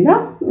ಇರೋದ್ರಿಂದ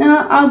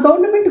ಆ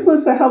ಗೌರ್ಮೆಂಟ್ಗೂ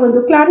ಸಹ ಒಂದು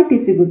ಕ್ಲಾರಿಟಿ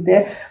ಸಿಗುತ್ತೆ,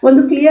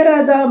 ಒಂದು ಕ್ಲಿಯರ್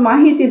ಆದ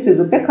ಮಾಹಿತಿ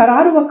ಸಿಗುತ್ತೆ,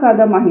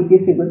 ಕರಾರುವಕ್ಕಾದ ಮಾಹಿತಿ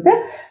ಸಿಗುತ್ತೆ.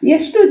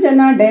 ಎಷ್ಟು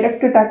ಜನ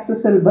ಡೈರೆಕ್ಟ್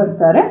ಟ್ಯಾಕ್ಸಸ್ಸಲ್ಲಿ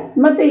ಬರ್ತಾರೆ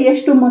ಮತ್ತು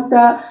ಎಷ್ಟು ಮೊತ್ತ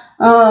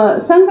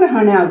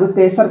ಸಂಗ್ರಹಣೆ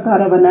ಆಗುತ್ತೆ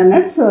ಸರ್ಕಾರವನ್ನು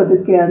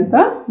ನಡೆಸೋದಕ್ಕೆ ಅಂತ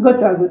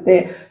ಗೊತ್ತಾಗುತ್ತೆ.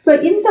 ಸೊ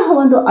ಇಂತಹ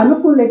ಒಂದು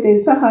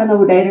ಅನುಕೂಲತೆಯು ಸಹ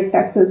ನಾವು ಡೈರೆಕ್ಟ್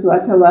ಟ್ಯಾಕ್ಸಸ್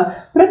ಅಥವಾ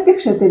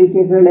ಪ್ರತ್ಯಕ್ಷ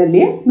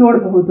ತೆರಿಗೆಗಳಲ್ಲಿ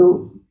ನೋಡಬಹುದು.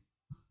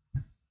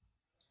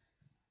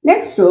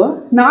 ನೆಕ್ಸ್ಟು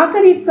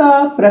ನಾಗರಿಕ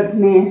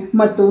ಪ್ರಜ್ಞೆ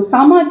ಮತ್ತು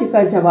ಸಾಮಾಜಿಕ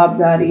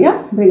ಜವಾಬ್ದಾರಿಯ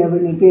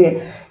ಬೆಳವಣಿಗೆ,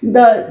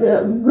 the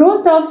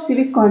growth of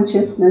Civic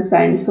consciousness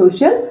and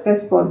social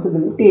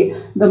responsibility.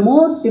 The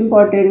most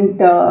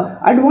important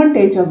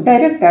advantage of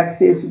direct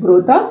tax is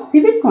growth of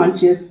Civic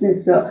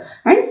consciousness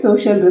and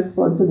social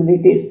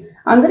responsibilities.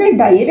 ಅಂದರೆ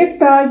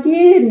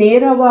ಡೈರೆಕ್ಟಾಗಿ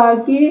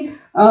ನೇರವಾಗಿ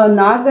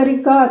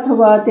ನಾಗರಿಕ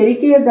ಅಥವಾ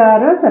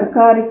ತೆರಿಗೆದಾರ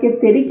ಸರ್ಕಾರಕ್ಕೆ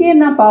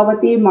ತೆರಿಗೆಯನ್ನು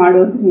ಪಾವತಿ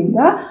ಮಾಡೋದ್ರಿಂದ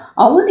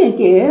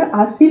ಅವನಿಗೆ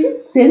ಆ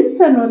ಸಿವಿಕ್ ಸೆನ್ಸ್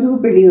ಅನ್ನೋದು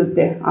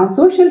ಬೆಳೆಯುತ್ತೆ, ಆ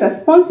ಸೋಷಿಯಲ್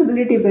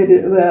ರೆಸ್ಪಾನ್ಸಿಬಿಲಿಟಿ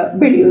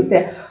ಬೆಳೆಯುತ್ತೆ.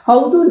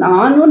 ಹೌದು,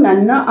 ನಾನು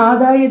ನನ್ನ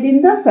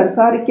ಆದಾಯದಿಂದ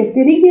ಸರ್ಕಾರಕ್ಕೆ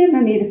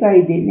ತೆರಿಗೆಯನ್ನು ನೀಡ್ತಾ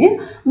ಇದ್ದೀನಿ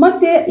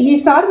ಮತ್ತು ಈ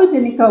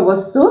ಸಾರ್ವಜನಿಕ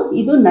ವಸ್ತು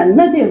ಇದು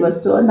ನನ್ನದೇ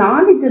ವಸ್ತು,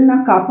 ನಾನು ಇದನ್ನು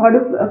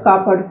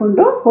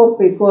ಕಾಪಾಡಿಕೊಂಡು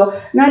ಹೋಗಬೇಕು.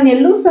 ನಾನು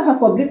ಎಲ್ಲೂ ಸಹ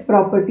ಪಬ್ಲಿಕ್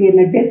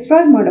ಪ್ರಾಪರ್ಟಿಯನ್ನು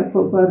ಡೆಸ್ಟ್ರಾಯ್ ಮಾಡೋಕ್ಕೆ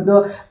ಹೋಗಬಾರ್ದು,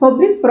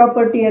 ಪಬ್ಲಿಕ್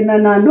ಪ್ರಾಪರ್ಟಿಯನ್ನು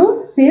ನಾನು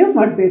ಸೇವ್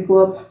ಮಾಡಬೇಕು.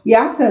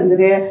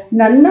 ಯಾಕಂದರೆ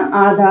ನನ್ನ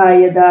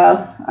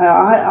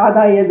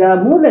ಆದಾಯದ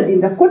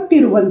ಮೂಲದಿಂದ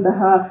ಕೊಟ್ಟಿರುವಂತಹ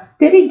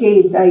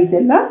ತೆರಿಗೆಯಿಂದ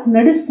ಇದೆಲ್ಲ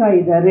ನಡೆಸ್ತಾ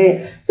ಇದ್ದಾರೆ.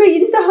 ಸೊ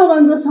ಇಂತಹ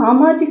ಒಂದು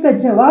ಸಾಮಾಜಿಕ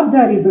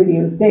ಜವಾಬ್ದಾರಿ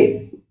ಬೆಳೆಯುತ್ತೆ,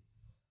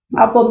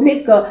 ಆ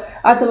ಪಬ್ಲಿಕ್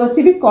ಅಥವಾ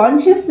ಸಿವಿಕ್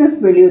ಕಾನ್ಷಿಯಸ್ನೆಸ್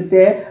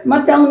ಬೆಳೆಯುತ್ತೆ.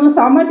 ಮತ್ತು ಅವನು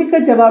ಸಾಮಾಜಿಕ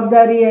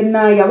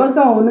ಜವಾಬ್ದಾರಿಯನ್ನು ಯಾವಾಗ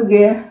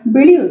ಅವನಿಗೆ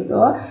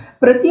ಬೆಳೆಯುತ್ತೋ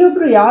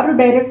ಪ್ರತಿಯೊಬ್ಬರು ಯಾರು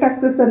ಡೈರೆಕ್ಟ್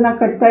ಟ್ಯಾಕ್ಸಸ್ಸನ್ನು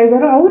ಕಟ್ತಾ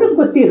ಇದ್ದಾರೋ ಅವ್ರಿಗೆ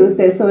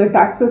ಗೊತ್ತಿರುತ್ತೆ. ಸೊ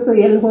ಟ್ಯಾಕ್ಸಸ್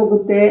ಎಲ್ಲಿ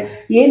ಹೋಗುತ್ತೆ,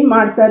 ಏನು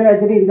ಮಾಡ್ತಾರೆ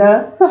ಅದರಿಂದ.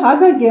 ಸೊ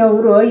ಹಾಗಾಗಿ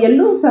ಅವರು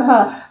ಎಲ್ಲೂ ಸಹ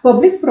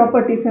ಪಬ್ಲಿಕ್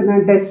ಪ್ರಾಪರ್ಟೀಸನ್ನು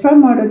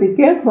ಡೆಸ್ಟ್ರಾಯ್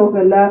ಮಾಡೋದಕ್ಕೆ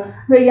ಹೋಗಲ್ಲ.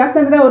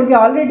 ಯಾಕಂದರೆ ಅವ್ರಿಗೆ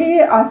ಆಲ್ರೆಡಿ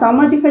ಆ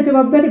ಸಾಮಾಜಿಕ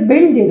ಜವಾಬ್ದಾರಿ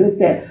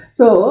ಬೆಳೆದಿರುತ್ತೆ.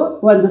 ಸೊ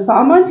ಒಂದು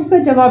ಸಾಮಾಜಿಕ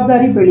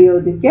ಜವಾಬ್ದಾರಿ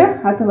ಬೆಳೆಯೋದಕ್ಕೆ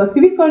ಅಥವಾ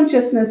ಸಿವಿಕ್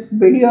ಕಾನ್ಷಿಯಸ್ನೆಸ್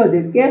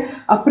ಬೆಳೆಯೋದಕ್ಕೆ,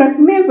 ಆ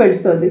ಪ್ರಜ್ಞೆ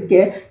ಬೆಳೆಸೋದಕ್ಕೆ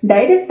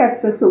ಡೈರೆಕ್ಟ್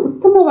ಟ್ಯಾಕ್ಸಸ್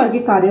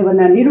ಉತ್ತಮವಾಗಿ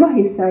ಕಾರ್ಯವನ್ನು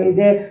ನಿರ್ವಹಿಸ್ತಾ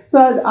ಇದೆ. ಸೊ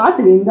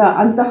ಆದ್ದರಿಂದ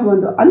ಅಂತಹ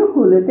ಒಂದು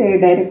ಅನುಕೂಲತೆ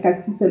ಡೈರೆಕ್ಟ್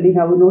ಟ್ಯಾಕ್ಸಸ್ಸಲ್ಲಿ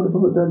ನಾವು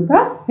ನೋಡಬಹುದು ಅಂತ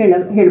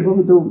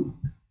ಹೇಳಬಹುದು.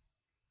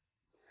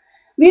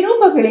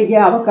 ವಿರೂಪಗಳಿಗೆ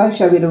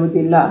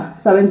ಅವಕಾಶವಿರುವುದಿಲ್ಲ.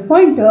 7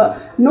 ಪಾಯಿಂಟ್,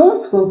 ನೋ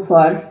ಸ್ಕೋಪ್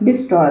ಫಾರ್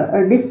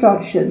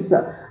ಡಿಸ್ಟಾರ್ಷನ್ಸ್.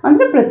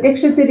 ಅಂದರೆ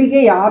ಪ್ರತ್ಯಕ್ಷ ತೆರಿಗೆ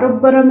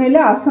ಯಾರೊಬ್ಬರ ಮೇಲೆ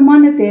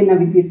ಅಸಮಾನತೆಯನ್ನು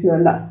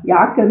ವಿಧಿಸಲ್ಲ.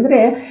 ಯಾಕಂದರೆ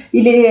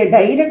ಇಲ್ಲಿ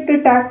ಡೈರೆಕ್ಟ್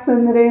ಟ್ಯಾಕ್ಸ್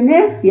ಅಂದ್ರೇ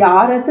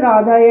ಯಾರ ಹತ್ರ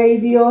ಆದಾಯ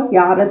ಇದೆಯೋ,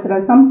 ಯಾರ ಹತ್ರ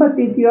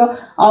ಸಂಪತ್ತಿದೆಯೋ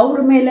ಅವ್ರ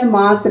ಮೇಲೆ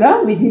ಮಾತ್ರ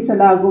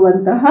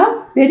ವಿಧಿಸಲಾಗುವಂತಹ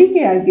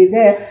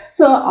ತೆರಿಗೆಯಾಗಿದೆ.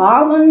 ಸೊ ಆ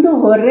ಒಂದು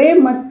ಹೊರೆ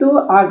ಮತ್ತು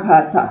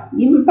ಆಘಾತ,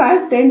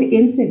 impact and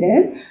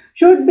incident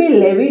should be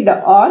levied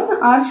on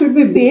R should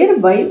be ಬೇರ್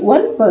ಬೈ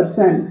ಒನ್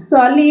ಪರ್ಸನ್. ಸೊ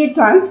ಅಲ್ಲಿ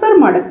ಟ್ರಾನ್ಸ್ಫರ್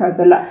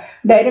ಮಾಡೋಕ್ಕಾಗಲ್ಲ.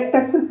 ಡೈರೆಕ್ಟ್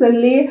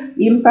ಟ್ಯಾಕ್ಸಸ್ಸಲ್ಲಿ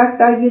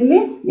ಇಂಪ್ಯಾಕ್ಟ್ ಆಗಿರಲಿ,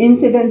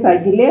 ಇನ್ಸಿಡೆನ್ಸ್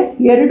ಆಗಿರಲಿ,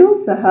 ಎರಡೂ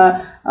ಸಹ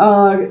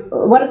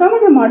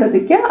ವರ್ಗಾವಣೆ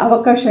ಮಾಡೋದಕ್ಕೆ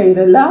ಅವಕಾಶ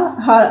ಇರಲ್ಲ.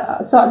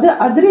 ಸೊ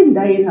ಅದರಿಂದ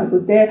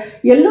ಏನಾಗುತ್ತೆ,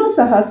 ಎಲ್ಲೂ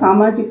ಸಹ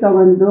ಸಾಮಾಜಿಕ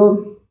ಒಂದು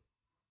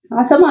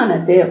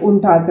ಅಸಮಾನತೆ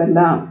ಉಂಟಾಗಲ್ಲ.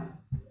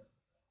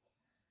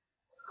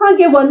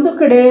 ಹಾಗೆ ಒಂದು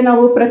ಕಡೆ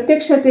ನಾವು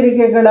ಪ್ರತ್ಯಕ್ಷ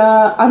ತೆರಿಗೆಗಳ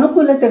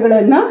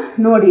ಅನುಕೂಲತೆಗಳನ್ನು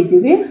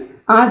ನೋಡಿದ್ದೀವಿ.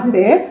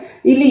 ಆದರೆ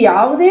ಇಲ್ಲಿ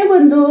ಯಾವುದೇ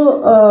ಒಂದು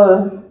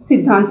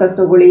ಸಿದ್ಧಾಂತ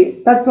ತಗೊಳ್ಳಿ,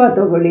 ತತ್ವ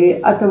ತಗೊಳ್ಳಿ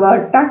ಅಥವಾ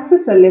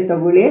ಟ್ಯಾಕ್ಸಸ್ಸಲ್ಲೇ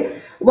ತಗೊಳ್ಳಿ,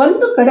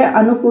 ಒಂದು ಕಡೆ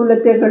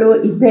ಅನುಕೂಲತೆಗಳು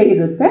ಇದ್ದೇ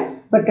ಇರುತ್ತೆ.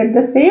 But at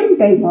the same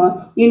time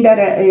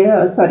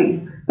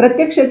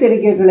ಪ್ರತ್ಯಕ್ಷ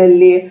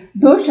ತೆರಿಗೆಗಳಲ್ಲಿ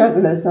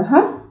ದೋಷಗಳು ಸಹ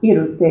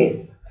ಇರುತ್ತೆ.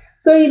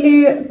 ಸೊ ಇಲ್ಲಿ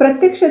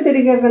ಪ್ರತ್ಯಕ್ಷ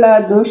ತೆರಿಗೆಗಳ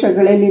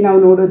ದೋಷಗಳಲ್ಲಿ ನಾವು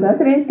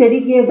ನೋಡೋದಾದರೆ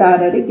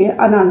ತೆರಿಗೆದಾರರಿಗೆ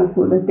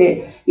ಅನಾನುಕೂಲತೆ,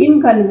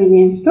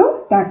 ಇನ್ಕನ್ವೀನಿಯನ್ಸ್ ಟು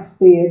ಟ್ಯಾಕ್ಸ್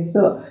ಪೇಯರ್ಸ್.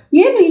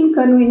 ಏನು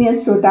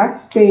ಇನ್ಕನ್ವೀನಿಯನ್ಸ್ ಟು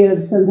ಟ್ಯಾಕ್ಸ್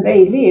ಪೇಯರ್ಸ್ ಅಂದರೆ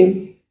ಇಲ್ಲಿ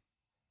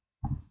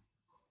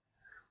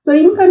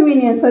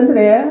ಇನ್ಕನ್ವೀನಿಯನ್ಸ್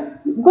ಅಂದರೆ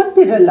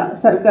ಗೊತ್ತಿರಲ್ಲ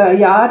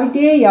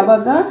ಯಾರಿಗೆ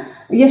ಯಾವಾಗ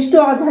ಎಷ್ಟು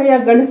ಆದಾಯ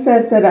ಗಳಿಸ್ತಾ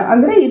ಇರ್ತಾರೆ.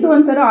 ಅಂದರೆ ಇದು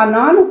ಒಂಥರ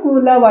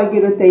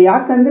ಅನಾನುಕೂಲವಾಗಿರುತ್ತೆ.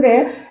 ಯಾಕಂದರೆ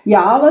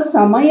ಯಾವ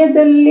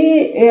ಸಮಯದಲ್ಲಿ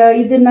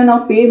ಇದನ್ನು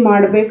ನಾವು ಪೇ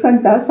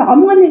ಮಾಡಬೇಕಂತ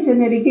ಸಾಮಾನ್ಯ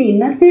ಜನರಿಗೆ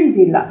ಇನ್ನೂ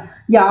ತಿಳಿದಿಲ್ಲ.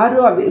 ಯಾರು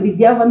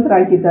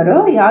ವಿದ್ಯಾವಂತರಾಗಿದ್ದಾರೋ,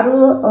 ಯಾರು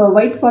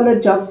ವೈಟ್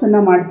ಕಾಲರ್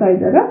ಜಾಬ್ಸನ್ನು ಮಾಡ್ತಾ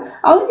ಇದ್ದಾರೋ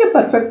ಅವ್ರಿಗೆ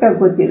ಪರ್ಫೆಕ್ಟಾಗಿ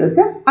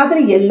ಗೊತ್ತಿರುತ್ತೆ.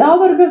 ಆದರೆ ಎಲ್ಲ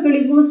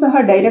ವರ್ಗಗಳಿಗೂ ಸಹ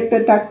ಡೈರೆಕ್ಟ್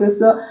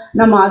ಟ್ಯಾಕ್ಸಸ್,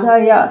 ನಮ್ಮ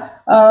ಆದಾಯ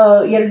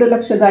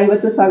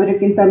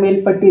 2,50,000ಕ್ಕಿಂತ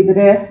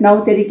ಮೇಲ್ಪಟ್ಟಿದ್ರೆ ನಾವು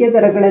ತೆರಿಗೆ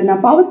ದರಗಳನ್ನು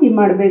ಪಾವತಿ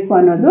ಮಾಡಬೇಕು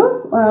ಅನ್ನೋದು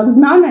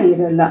ಜ್ಞಾನ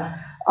ಇರಲ್ಲ.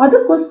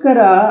 ಅದಕ್ಕೋಸ್ಕರ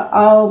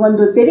ಆ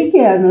ಒಂದು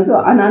ತೆರಿಗೆ ಅನ್ನೋದು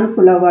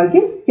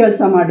ಅನಾನುಕೂಲವಾಗಿ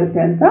ಕೆಲಸ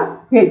ಮಾಡುತ್ತೆ ಅಂತ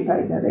ಹೇಳ್ತಾ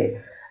ಇದ್ದಾರೆ.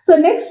 So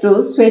next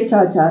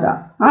ಸ್ವೇಚ್ಛಾಚಾರ,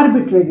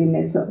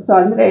 ಆರ್ಬಿಟ್ರರಿನೆಸ್. ಸೊ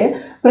ಅಂದರೆ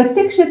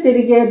ಪ್ರತ್ಯಕ್ಷ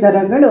ತೆರಿಗೆ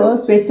ದರಗಳು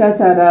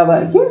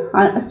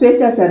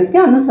ಸ್ವೇಚ್ಛಾಚಾರಕ್ಕೆ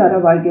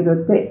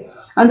ಅನುಸಾರವಾಗಿರುತ್ತೆ.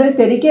 ಅಂದರೆ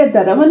ತೆರಿಗೆ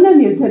ದರವನ್ನು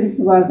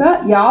ನಿರ್ಧರಿಸುವಾಗ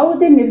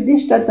ಯಾವುದೇ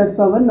ನಿರ್ದಿಷ್ಟ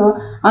ತತ್ವವನ್ನು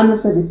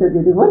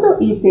ಅನುಸರಿಸದಿರುವುದು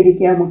ಈ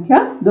ತೆರಿಗೆಯ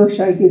ಮುಖ್ಯ ದೋಷ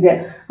ಆಗಿದೆ.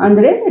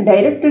 ಅಂದರೆ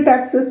ಡೈರೆಕ್ಟ್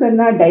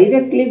ಟ್ಯಾಕ್ಸಸನ್ನು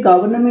ಡೈರೆಕ್ಟ್ಲಿ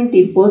ಗವರ್ನಮೆಂಟ್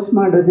ಇಂಪೋಸ್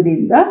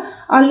ಮಾಡೋದ್ರಿಂದ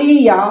ಅಲ್ಲಿ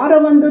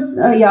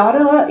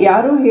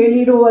ಯಾರು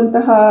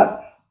ಹೇಳಿರುವಂತಹ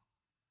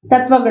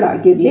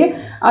ತತ್ವಗಳಾಗಿರಲಿ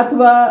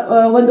ಅಥವಾ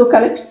ಒಂದು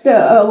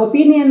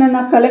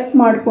ಒಪಿನಿಯನನ್ನು ಕಲೆಕ್ಟ್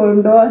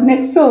ಮಾಡಿಕೊಂಡು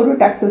ನೆಕ್ಸ್ಟ್ ಅವರು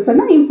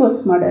ಟ್ಯಾಕ್ಸಸನ್ನು ಇಂಪೋಸ್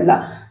ಮಾಡಲ್ಲ.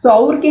 ಸೊ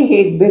ಅವ್ರಿಗೆ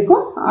ಹೇಗೆ ಬೇಕೋ,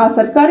 ಆ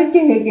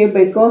ಸರ್ಕಾರಕ್ಕೆ ಹೇಗೆ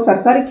ಬೇಕೋ,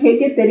 ಸರ್ಕಾರಕ್ಕೆ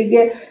ಹೇಗೆ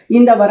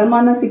ತೆರಿಗೆಯಿಂದ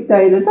ವರಮಾನ ಸಿಗ್ತಾ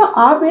ಇರುತ್ತೋ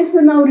ಆ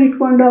ಬೇಸನ್ನು ಅವ್ರು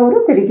ಇಟ್ಕೊಂಡು ಅವರು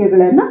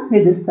ತೆರಿಗೆಗಳನ್ನು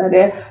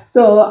ವಿಧಿಸ್ತಾರೆ.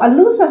 ಸೊ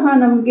ಅಲ್ಲೂ ಸಹ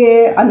ನಮಗೆ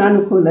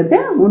ಅನಾನುಕೂಲತೆ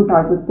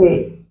ಉಂಟಾಗುತ್ತೆ.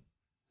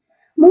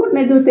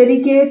 ಮೂರನೇದು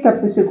ತೆರಿಗೆ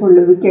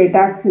ತಪ್ಪಿಸಿಕೊಳ್ಳುವಿಕೆ,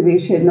 ಟ್ಯಾಕ್ಸ್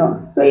ಇವೇಷನ್ನು.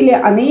 ಸೊ ಇಲ್ಲಿ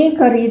ಅನೇಕ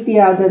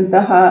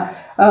ರೀತಿಯಾದಂತಹ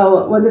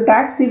ಒಂದು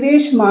ಟ್ಯಾಕ್ಸ್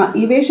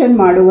ಇವೇಷನ್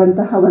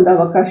ಮಾಡುವಂತಹ ಒಂದು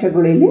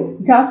ಅವಕಾಶಗಳು ಇಲ್ಲಿ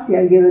ಜಾಸ್ತಿ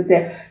ಆಗಿರುತ್ತೆ.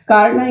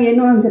 ಕಾರಣ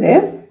ಏನು ಅಂದರೆ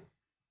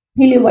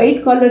ಇಲ್ಲಿ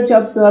ವೈಟ್ ಕಾಲರ್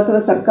ಜಾಬ್ಸ್ ಅಥವಾ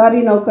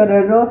ಸರ್ಕಾರಿ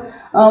ನೌಕರರು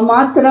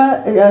ಮಾತ್ರ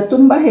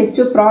ತುಂಬ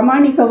ಹೆಚ್ಚು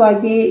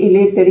ಪ್ರಾಮಾಣಿಕವಾಗಿ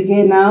ಇಲ್ಲಿ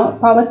ತೆರಿಗೆನ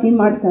ಪಾವತಿ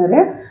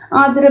ಮಾಡ್ತಾರೆ.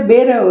 ಆದರೆ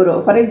ಬೇರೆಯವರು,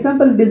 ಫಾರ್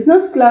ಎಕ್ಸಾಂಪಲ್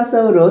ಬಿಸ್ನೆಸ್ ಕ್ಲಾಸ್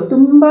ಅವರು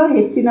ತುಂಬ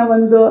ಹೆಚ್ಚಿನ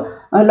ಒಂದು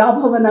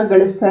ಲಾಭವನ್ನು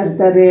ಗಳಿಸ್ತಾ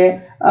ಇರ್ತಾರೆ.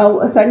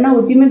 ಸಣ್ಣ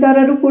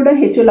ಉದ್ದಿಮೆದಾರರು ಕೂಡ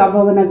ಹೆಚ್ಚು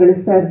ಲಾಭವನ್ನು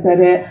ಗಳಿಸ್ತಾ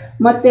ಇರ್ತಾರೆ.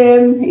 ಮತ್ತು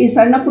ಈ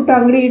ಸಣ್ಣ ಪುಟ್ಟ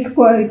ಅಂಗಡಿ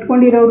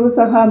ಇಟ್ಕೊಂಡಿರೋರು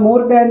ಸಹ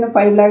ಮೋರ್ ದ್ಯಾನ್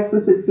 5 lakhs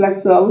 6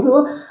 lakhs ಅವರು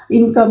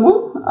ಇನ್ಕಮು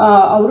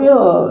ಅವರು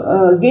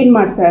ಗೇನ್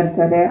ಮಾಡ್ತಾ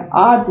ಇರ್ತಾರೆ.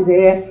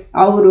 ಆದರೆ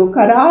ಅವರು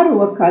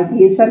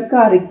ಕರಾರುವಕ್ಕಾಗಿ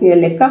ಸರ್ಕಾರಕ್ಕೆ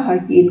ಲೆಕ್ಕ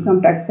ಹಾಕಿ ಇನ್ಕಮ್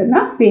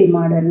ಟ್ಯಾಕ್ಸನ್ನು ಪೇ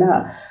ಮಾಡಲ್ಲ.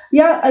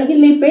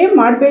 ಇಲ್ಲಿ ಪೇ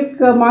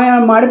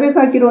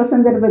ಮಾಡಬೇಕಾಗಿರುವ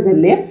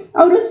ಸಂದರ್ಭದಲ್ಲಿ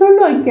ಅವರು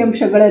ಸುಳ್ಳು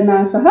ಅಂಕಿಅಂಶಗಳನ್ನು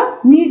ಸಹ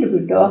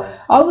ನೀಡಿಬಿಟ್ಟು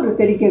ಅವರು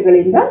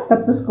ತೆರಿಗೆಗಳಿಂದ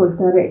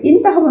ತಪ್ಪಿಸ್ಕೊಳ್ತಾರೆ.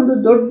 ಇಂತಹ ಒಂದು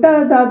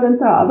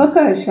ದೊಡ್ಡದಾದಂಥ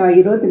ಅವಕಾಶ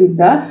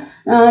ಇರೋದ್ರಿಂದ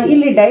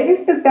ಇಲ್ಲಿ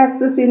ಡೈರೆಕ್ಟ್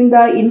ಟ್ಯಾಕ್ಸಸ್ಸಿಂದ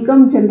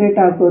ಇನ್ಕಮ್ ಜನರೇಟ್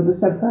ಆಗೋದು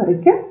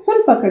ಸರ್ಕಾರಕ್ಕೆ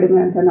ಸ್ವಲ್ಪ ಕಡಿಮೆ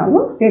ಅಂತ ನಾವು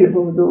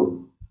ಹೇಳ್ಬೋದು.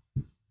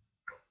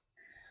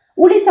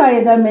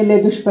 ಉಳಿತಾಯದ ಮೇಲೆ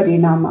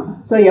ದುಷ್ಪರಿಣಾಮ.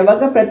 ಸೊ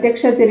ಯಾವಾಗ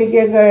ಪ್ರತ್ಯಕ್ಷ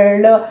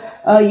ತೆರಿಗೆಗಳು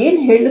ಏನು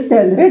ಹೇಳುತ್ತೆ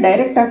ಅಂದರೆ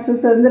ಡೈರೆಕ್ಟ್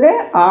ಟ್ಯಾಕ್ಸಸ್ ಅಂದರೆ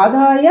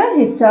ಆದಾಯ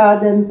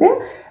ಹೆಚ್ಚಾದಂತೆ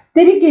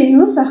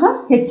ತೆರಿಗೆಯೂ ಸಹ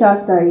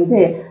ಹೆಚ್ಚಾಗ್ತಾ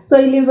ಇದೆ. ಸೊ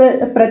ಇಲ್ಲಿ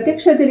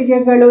ಪ್ರತ್ಯಕ್ಷ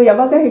ತೆರಿಗೆಗಳು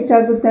ಯಾವಾಗ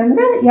ಹೆಚ್ಚಾಗುತ್ತೆ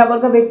ಅಂದರೆ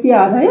ಯಾವಾಗ ವ್ಯಕ್ತಿಯ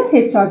ಆದಾಯ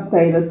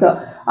ಹೆಚ್ಚಾಗ್ತಾ ಇರುತ್ತೋ.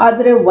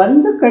 ಆದರೆ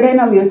ಒಂದು ಕಡೆ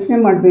ನಾವು ಯೋಚನೆ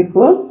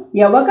ಮಾಡಬೇಕು,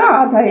 ಯಾವಾಗ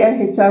ಆದಾಯ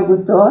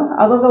ಹೆಚ್ಚಾಗುತ್ತೋ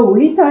ಆವಾಗ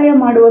ಉಳಿತಾಯ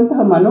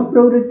ಮಾಡುವಂತಹ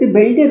ಮನೋಪ್ರವೃತ್ತಿ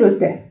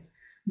ಬೆಳೆದಿರುತ್ತೆ.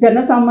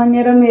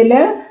 ಜನಸಾಮಾನ್ಯರ ಮೇಲೆ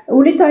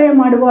ಉಳಿತಾಯ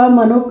ಮಾಡುವ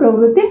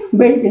ಮನೋಪ್ರವೃತ್ತಿ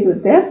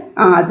ಬೆಳೆದಿರುತ್ತೆ.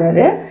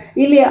 ಆದರೆ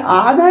ಇಲ್ಲಿ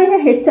ಆದಾಯ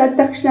ಹೆಚ್ಚಾದ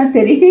ತಕ್ಷಣ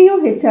ತೆರಿಗೆಯೂ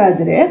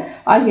ಹೆಚ್ಚಾದರೆ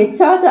ಆ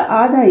ಹೆಚ್ಚಾದ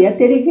ಆದಾಯ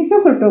ತೆರಿಗೆಗೆ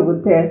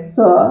ಹೊರಟೋಗುತ್ತೆ.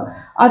 ಸೊ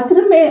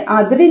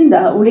ಅದರಿಂದ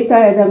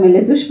ಉಳಿತಾಯದ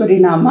ಮೇಲೆ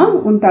ದುಷ್ಪರಿಣಾಮ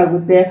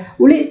ಉಂಟಾಗುತ್ತೆ.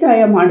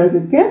 ಉಳಿತಾಯ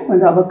ಮಾಡೋದಕ್ಕೆ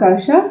ಒಂದು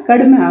ಅವಕಾಶ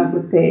ಕಡಿಮೆ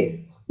ಆಗುತ್ತೆ.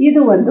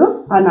 ಇದು ಒಂದು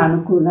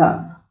ಅನಾನುಕೂಲ.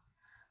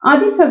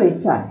 ಅಧಿಕ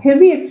ವೆಚ್ಚ,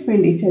 ಹೆವಿ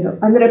ಎಕ್ಸ್ಪೆಂಡಿಚರು,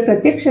 ಅಂದರೆ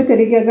ಪ್ರತ್ಯಕ್ಷ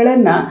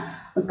ತೆರಿಗೆಗಳನ್ನು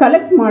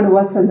ಕಲೆಕ್ಟ್ ಮಾಡುವ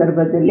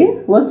ಸಂದರ್ಭದಲ್ಲಿ,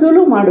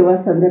 ವಸೂಲು ಮಾಡುವ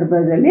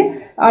ಸಂದರ್ಭದಲ್ಲಿ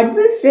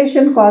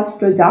ಅಡ್ಮಿನಿಸ್ಟ್ರೇಷನ್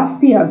ಕಾಸ್ಟ್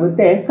ಜಾಸ್ತಿ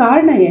ಆಗುತ್ತೆ.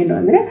 ಕಾರಣ ಏನು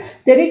ಅಂದರೆ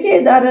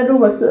ತೆರಿಗೆದಾರರ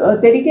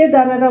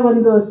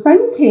ಒಂದು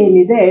ಸಂಖ್ಯೆ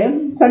ಏನಿದೆ,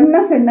 ಸಣ್ಣ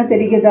ಸಣ್ಣ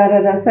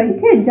ತೆರಿಗೆದಾರರ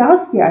ಸಂಖ್ಯೆ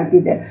ಜಾಸ್ತಿ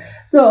ಆಗಿದೆ.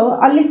 ಸೊ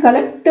ಅಲ್ಲಿ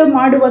ಕಲೆಕ್ಟ್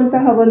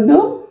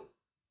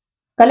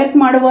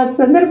ಮಾಡುವ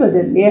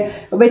ಸಂದರ್ಭದಲ್ಲಿ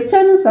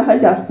ವೆಚ್ಚನೂ ಸಹ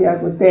ಜಾಸ್ತಿ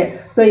ಆಗುತ್ತೆ.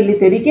 ಸೊ ಇಲ್ಲಿ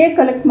ತೆರಿಗೆ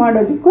ಕಲೆಕ್ಟ್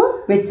ಮಾಡೋದಕ್ಕೂ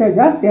ವೆಚ್ಚ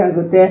ಜಾಸ್ತಿ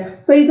ಆಗುತ್ತೆ.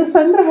 ಸೊ ಇದು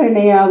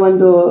ಸಂಗ್ರಹಣೆಯ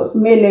ಒಂದು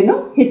ಮೇಲೇನೂ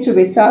ಹೆಚ್ಚು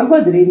ವೆಚ್ಚ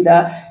ಆಗೋದ್ರಿಂದ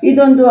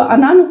ಇದೊಂದು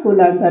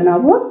ಅನಾನುಕೂಲ ಅಂತ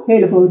ನಾವು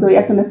ಹೇಳ್ಬೋದು.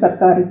 ಯಾಕಂದರೆ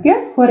ಸರ್ಕಾರಕ್ಕೆ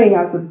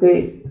ಹೊರೆಯಾಗುತ್ತೆ.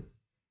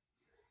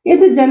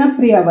 ಇದು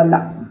ಜನಪ್ರಿಯವಲ್ಲ.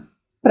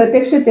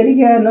 ಪ್ರತ್ಯಕ್ಷ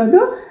ತೆರಿಗೆ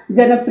ಅನ್ನೋದು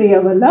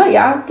ಜನಪ್ರಿಯವಲ್ಲ.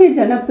 ಯಾಕೆ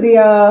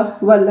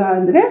ಜನಪ್ರಿಯವಲ್ಲ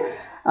ಅಂದರೆ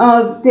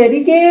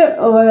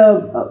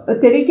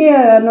ತೆರಿಗೆ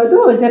ಅನ್ನೋದು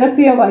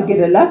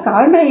ಜನಪ್ರಿಯವಾಗಿರಲ್ಲ.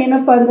 ಕಾರಣ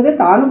ಏನಪ್ಪ ಅಂದರೆ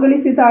ತಾನು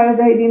ಗಳಿಸಿದ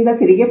ಆದಾಯದಿಂದ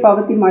ತೆರಿಗೆ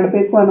ಪಾವತಿ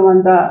ಮಾಡಬೇಕು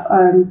ಅನ್ನುವಂಥ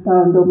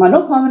ಒಂದು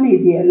ಮನೋಭಾವನೆ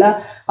ಇದೆಯಲ್ಲ,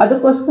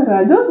 ಅದಕ್ಕೋಸ್ಕರ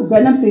ಅದು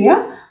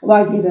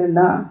ಜನಪ್ರಿಯವಾಗಿರಲ್ಲ.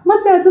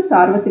 ಮತ್ತು ಅದು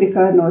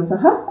ಸಾರ್ವತ್ರಿಕನೂ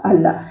ಸಹ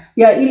ಅಲ್ಲ.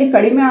 ಇಲ್ಲಿ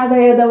ಕಡಿಮೆ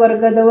ಆದಾಯದ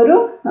ವರ್ಗದವರು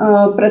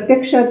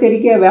ಪ್ರತ್ಯಕ್ಷ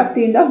ತೆರಿಗೆಯ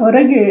ವ್ಯಾಪ್ತಿಯಿಂದ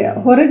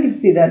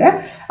ಹೊರಗಿರಿಸಿದ್ದಾರೆ,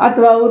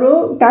 ಅಥವಾ ಅವರು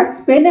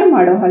ಟ್ಯಾಕ್ಸ್ ಪೇನೇ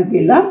ಮಾಡೋ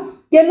ಹಾಗಿಲ್ಲ.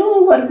 ಕೆಲವು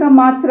ವರ್ಗ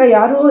ಮಾತ್ರ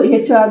ಯಾರು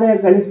ಹೆಚ್ಚು ಆದಾಯ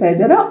ಗಳಿಸ್ತಾ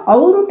ಇದ್ದಾರೋ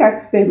ಅವರು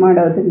ಟ್ಯಾಕ್ಸ್ ಪೇ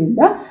ಮಾಡೋದ್ರಿಂದ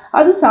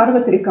ಅದು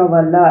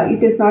ಸಾರ್ವತ್ರಿಕವಲ್ಲ.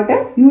 It is not A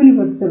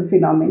universal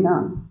phenomena.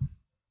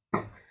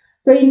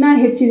 So ಇನ್ನು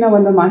ಹೆಚ್ಚಿನ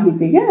ಒಂದು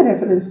ಮಾಹಿತಿಗೆ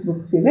ರೆಫರೆನ್ಸ್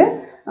ಬುಕ್ಸ್ ಇವೆ.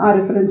 ಆ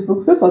reference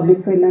books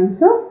public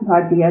finance,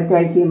 Bhatia,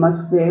 ತ್ಯಾಗಿ,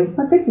 ಮಸ್ದೇವ್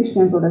ಮತ್ತು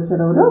ಕೃಷ್ಣೇಗೌಡ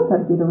ಸರ್ ಅವರು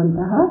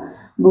ಬರೆದಿರುವಂತಹ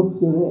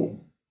ಬುಕ್ಸ್ ಇವೆ.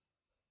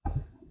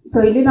 ಸೊ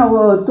ಇಲ್ಲಿ ನಾವು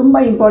ತುಂಬ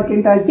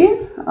ಇಂಪಾರ್ಟೆಂಟಾಗಿ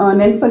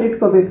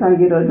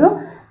ನೆನಪಲ್ಲಿಟ್ಕೋಬೇಕಾಗಿರೋದು,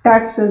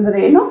 ಟ್ಯಾಕ್ಸ್ ಅಂದರೆ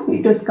ಏನು,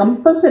 ಇಟ್ ಈಸ್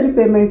ಕಂಪಲ್ಸರಿ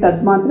ಪೇಮೆಂಟ್.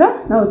 ಅದು ಮಾತ್ರ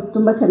ನಾವು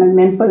ತುಂಬ ಚೆನ್ನಾಗಿ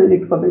ನೆನಪಲ್ಲಿ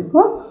ಇಟ್ಕೋಬೇಕು.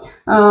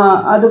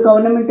 ಅದು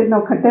ಗೌರ್ಮೆಂಟಿಗೆ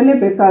ನಾವು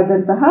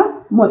ಕಟ್ಟಲೇಬೇಕಾದಂತಹ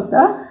ಮೊತ್ತ.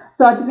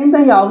 ಸೊ ಅದರಿಂದ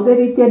ಯಾವುದೇ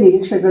ರೀತಿಯ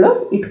ನಿರೀಕ್ಷೆಗಳು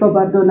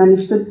ಇಟ್ಕೋಬಾರ್ದು. ನಾನು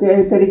ಇಷ್ಟು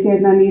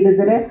ತೆರಿಗೆಯನ್ನು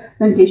ನೀಡಿದರೆ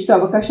ನನಗೆ ಇಷ್ಟು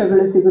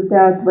ಅವಕಾಶಗಳು ಸಿಗುತ್ತೆ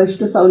ಅಥವಾ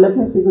ಇಷ್ಟು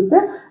ಸೌಲಭ್ಯ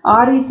ಸಿಗುತ್ತೆ, ಆ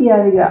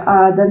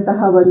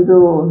ರೀತಿಯಾದಂತಹ ಒಂದು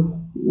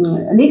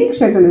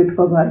ನಿರೀಕ್ಷೆಗಳು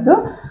ಇಟ್ಕೋಬಾರ್ದು.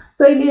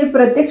 ಸೊ ಇಲ್ಲಿ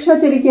ಪ್ರತ್ಯಕ್ಷ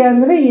ತೆರಿಗೆ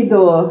ಅಂದರೆ ಇದು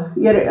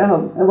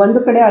ಒಂದು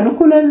ಕಡೆ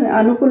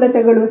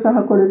ಅನುಕೂಲತೆಗಳು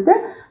ಸಹ ಕೊಡುತ್ತೆ,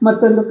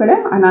 ಮತ್ತೊಂದು ಕಡೆ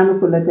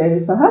ಅನಾನುಕೂಲತೆ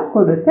ಸಹ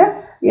ಕೊಡುತ್ತೆ.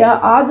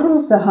 ಆದರೂ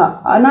ಸಹ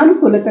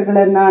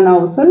ಅನಾನುಕೂಲತೆಗಳನ್ನು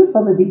ನಾವು ಸ್ವಲ್ಪ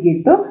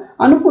ಬದಿಗಿಟ್ಟು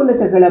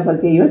ಅನುಕೂಲತೆಗಳ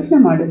ಬಗ್ಗೆ ಯೋಚನೆ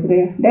ಮಾಡಿದ್ರೆ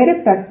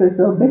direct taxes,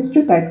 best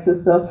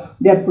taxes,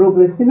 they are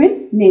progressive in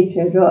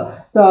nature.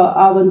 So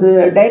ಆ ಒಂದು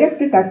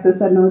ಡೈರೆಕ್ಟ್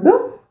ಟ್ಯಾಕ್ಸಸ್ ಅನ್ನೋದು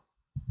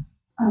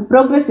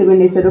ಪ್ರೋಗ್ರೆಸಿವ್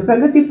ನೇಚರು,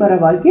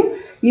 ಪ್ರಗತಿಪರವಾಗಿ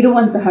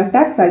ಇರುವಂತಹ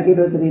ಟ್ಯಾಕ್ಸ್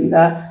ಆಗಿರೋದ್ರಿಂದ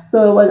ಸೊ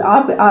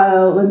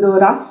ಒಂದು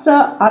ರಾಷ್ಟ್ರ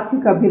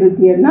ಆರ್ಥಿಕ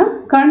ಅಭಿವೃದ್ಧಿಯನ್ನು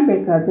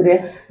ಕಾಣಬೇಕಾದ್ರೆ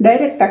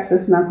ಡೈರೆಕ್ಟ್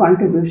ಟ್ಯಾಕ್ಸಸ್ನ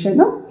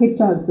ಕಾಂಟ್ರಿಬ್ಯೂಷನು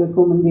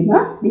ಹೆಚ್ಚಾಗಬೇಕು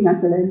ಮುಂದಿನ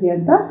ದಿನಗಳಲ್ಲಿ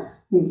ಅಂತ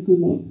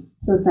ಹೇಳ್ತೀನಿ.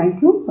 So thank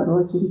you for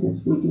watching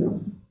this video.